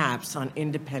putting caps on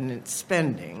independent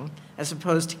spending, as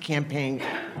opposed to campaign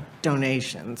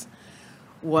donations,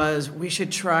 was we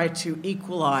should try to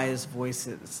equalize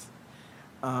voices.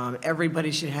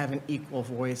 Everybody should have an equal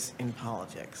voice in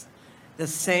politics. The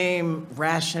same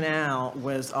rationale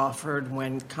was offered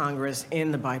when Congress,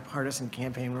 in the Bipartisan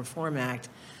Campaign Reform Act,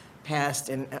 passed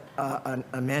an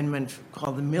amendment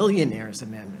called the Millionaires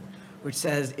Amendment, which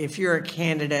says if you're a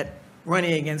candidate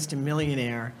running against a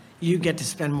millionaire, you get to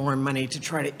spend more money to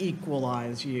try to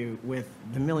equalize you with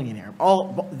the millionaire.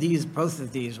 Both of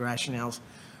these rationales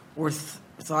were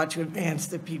thought to advance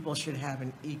that people should have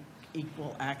an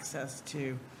equal access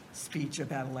to speech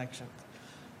about elections.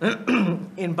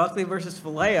 In Buckley versus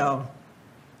Vallejo,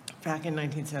 back in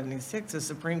 1976, the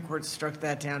Supreme Court struck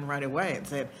that down right away and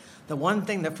said, the one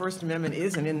thing the First Amendment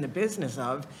isn't in the business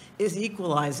of is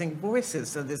equalizing voices.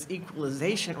 So this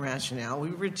equalization rationale, we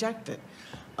reject it.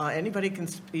 Anybody can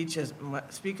speak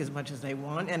as much as they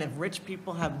want, and if rich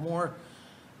people have more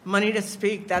money to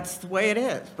speak, that's the way it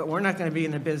is. But we're not going to be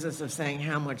in the business of saying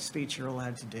how much speech you're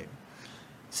allowed to do.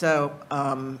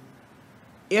 So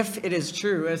if it is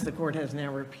true, as the court has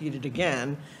now repeated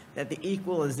again, that the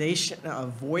equalization of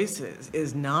voices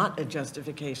is not a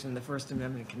justification the First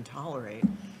Amendment can tolerate,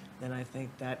 then I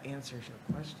think that answers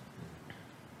your question.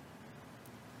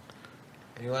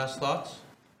 Any last thoughts?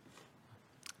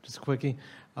 Just a quickie.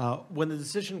 When the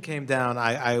decision came down,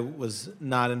 I was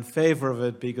not in favor of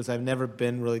it because I've never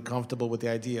been really comfortable with the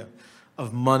idea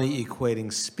of money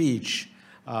equating speech.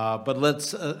 But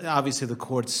obviously the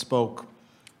court spoke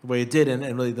the way it did, and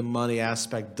really the money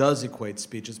aspect does equate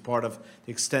speech as part of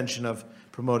the extension of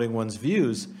promoting one's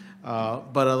views.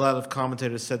 But a lot of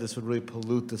commentators said this would really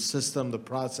pollute the system, the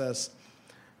process,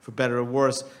 for better or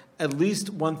worse. At least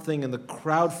one thing in the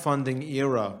crowdfunding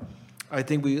era, I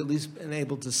think we at least been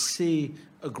able to see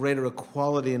a greater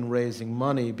equality in raising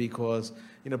money because,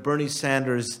 Bernie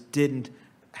Sanders didn't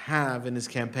have in his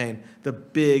campaign the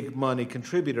big money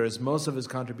contributors. Most of his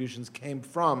contributions came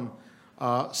from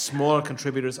smaller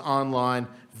contributors online,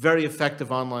 very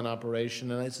effective online operation,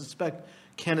 and I suspect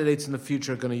candidates in the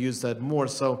future are going to use that more.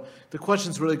 So the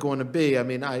question's really going to be,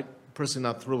 I personally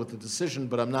not through with the decision,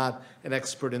 but I'm not an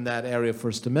expert in that area of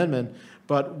First Amendment,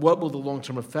 but what will the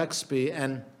long-term effects be?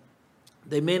 And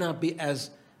they may not be as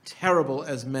terrible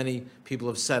as many people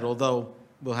have said, although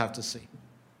we'll have to see.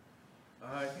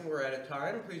 I think we're out of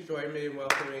time. Please join me in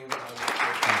welcoming.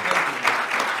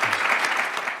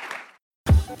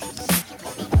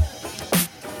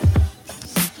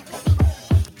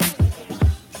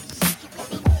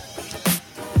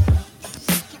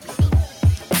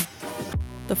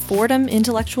 The Fordham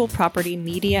Intellectual Property,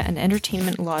 Media, and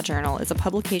Entertainment Law Journal is a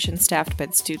publication staffed by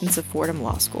the students of Fordham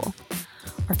Law School.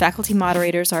 Our faculty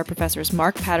moderators are Professors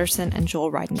Mark Patterson and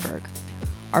Joel Reidenberg.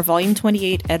 Our Volume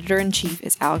 28 Editor-in-Chief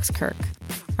is Alex Kirk.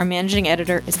 Our Managing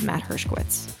Editor is Matt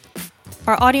Hershkowitz.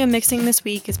 Our audio mixing this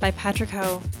week is by Patrick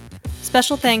Ho.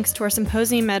 Special thanks to our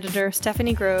Symposium Editor,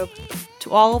 Stephanie Grobe,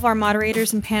 to all of our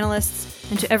moderators and panelists,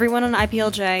 and to everyone on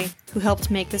IPLJ who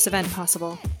helped make this event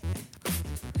possible.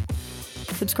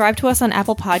 Subscribe to us on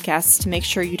Apple Podcasts to make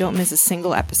sure you don't miss a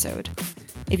single episode.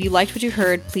 If you liked what you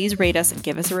heard, please rate us and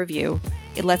give us a review.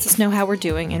 It lets us know how we're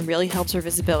doing and really helps our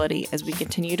visibility as we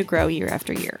continue to grow year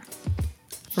after year.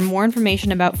 For more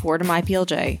information about Fordham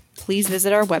IPLJ, please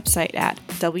visit our website at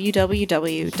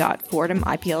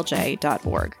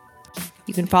www.fordhamiplj.org.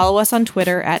 You can follow us on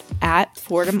Twitter at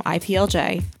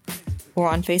FordhamIPLJ or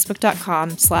on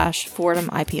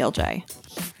Facebook.com/FordhamIPLJ.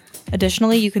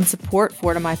 Additionally, you can support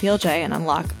Fordham IPLJ and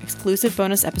unlock exclusive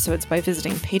bonus episodes by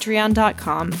visiting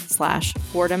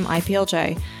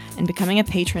patreon.com/FordhamIPLJ and becoming a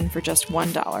patron for just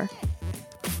 $1.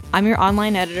 I'm your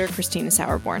online editor, Christina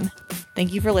Sauerborn.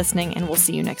 Thank you for listening, and we'll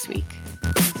see you next week.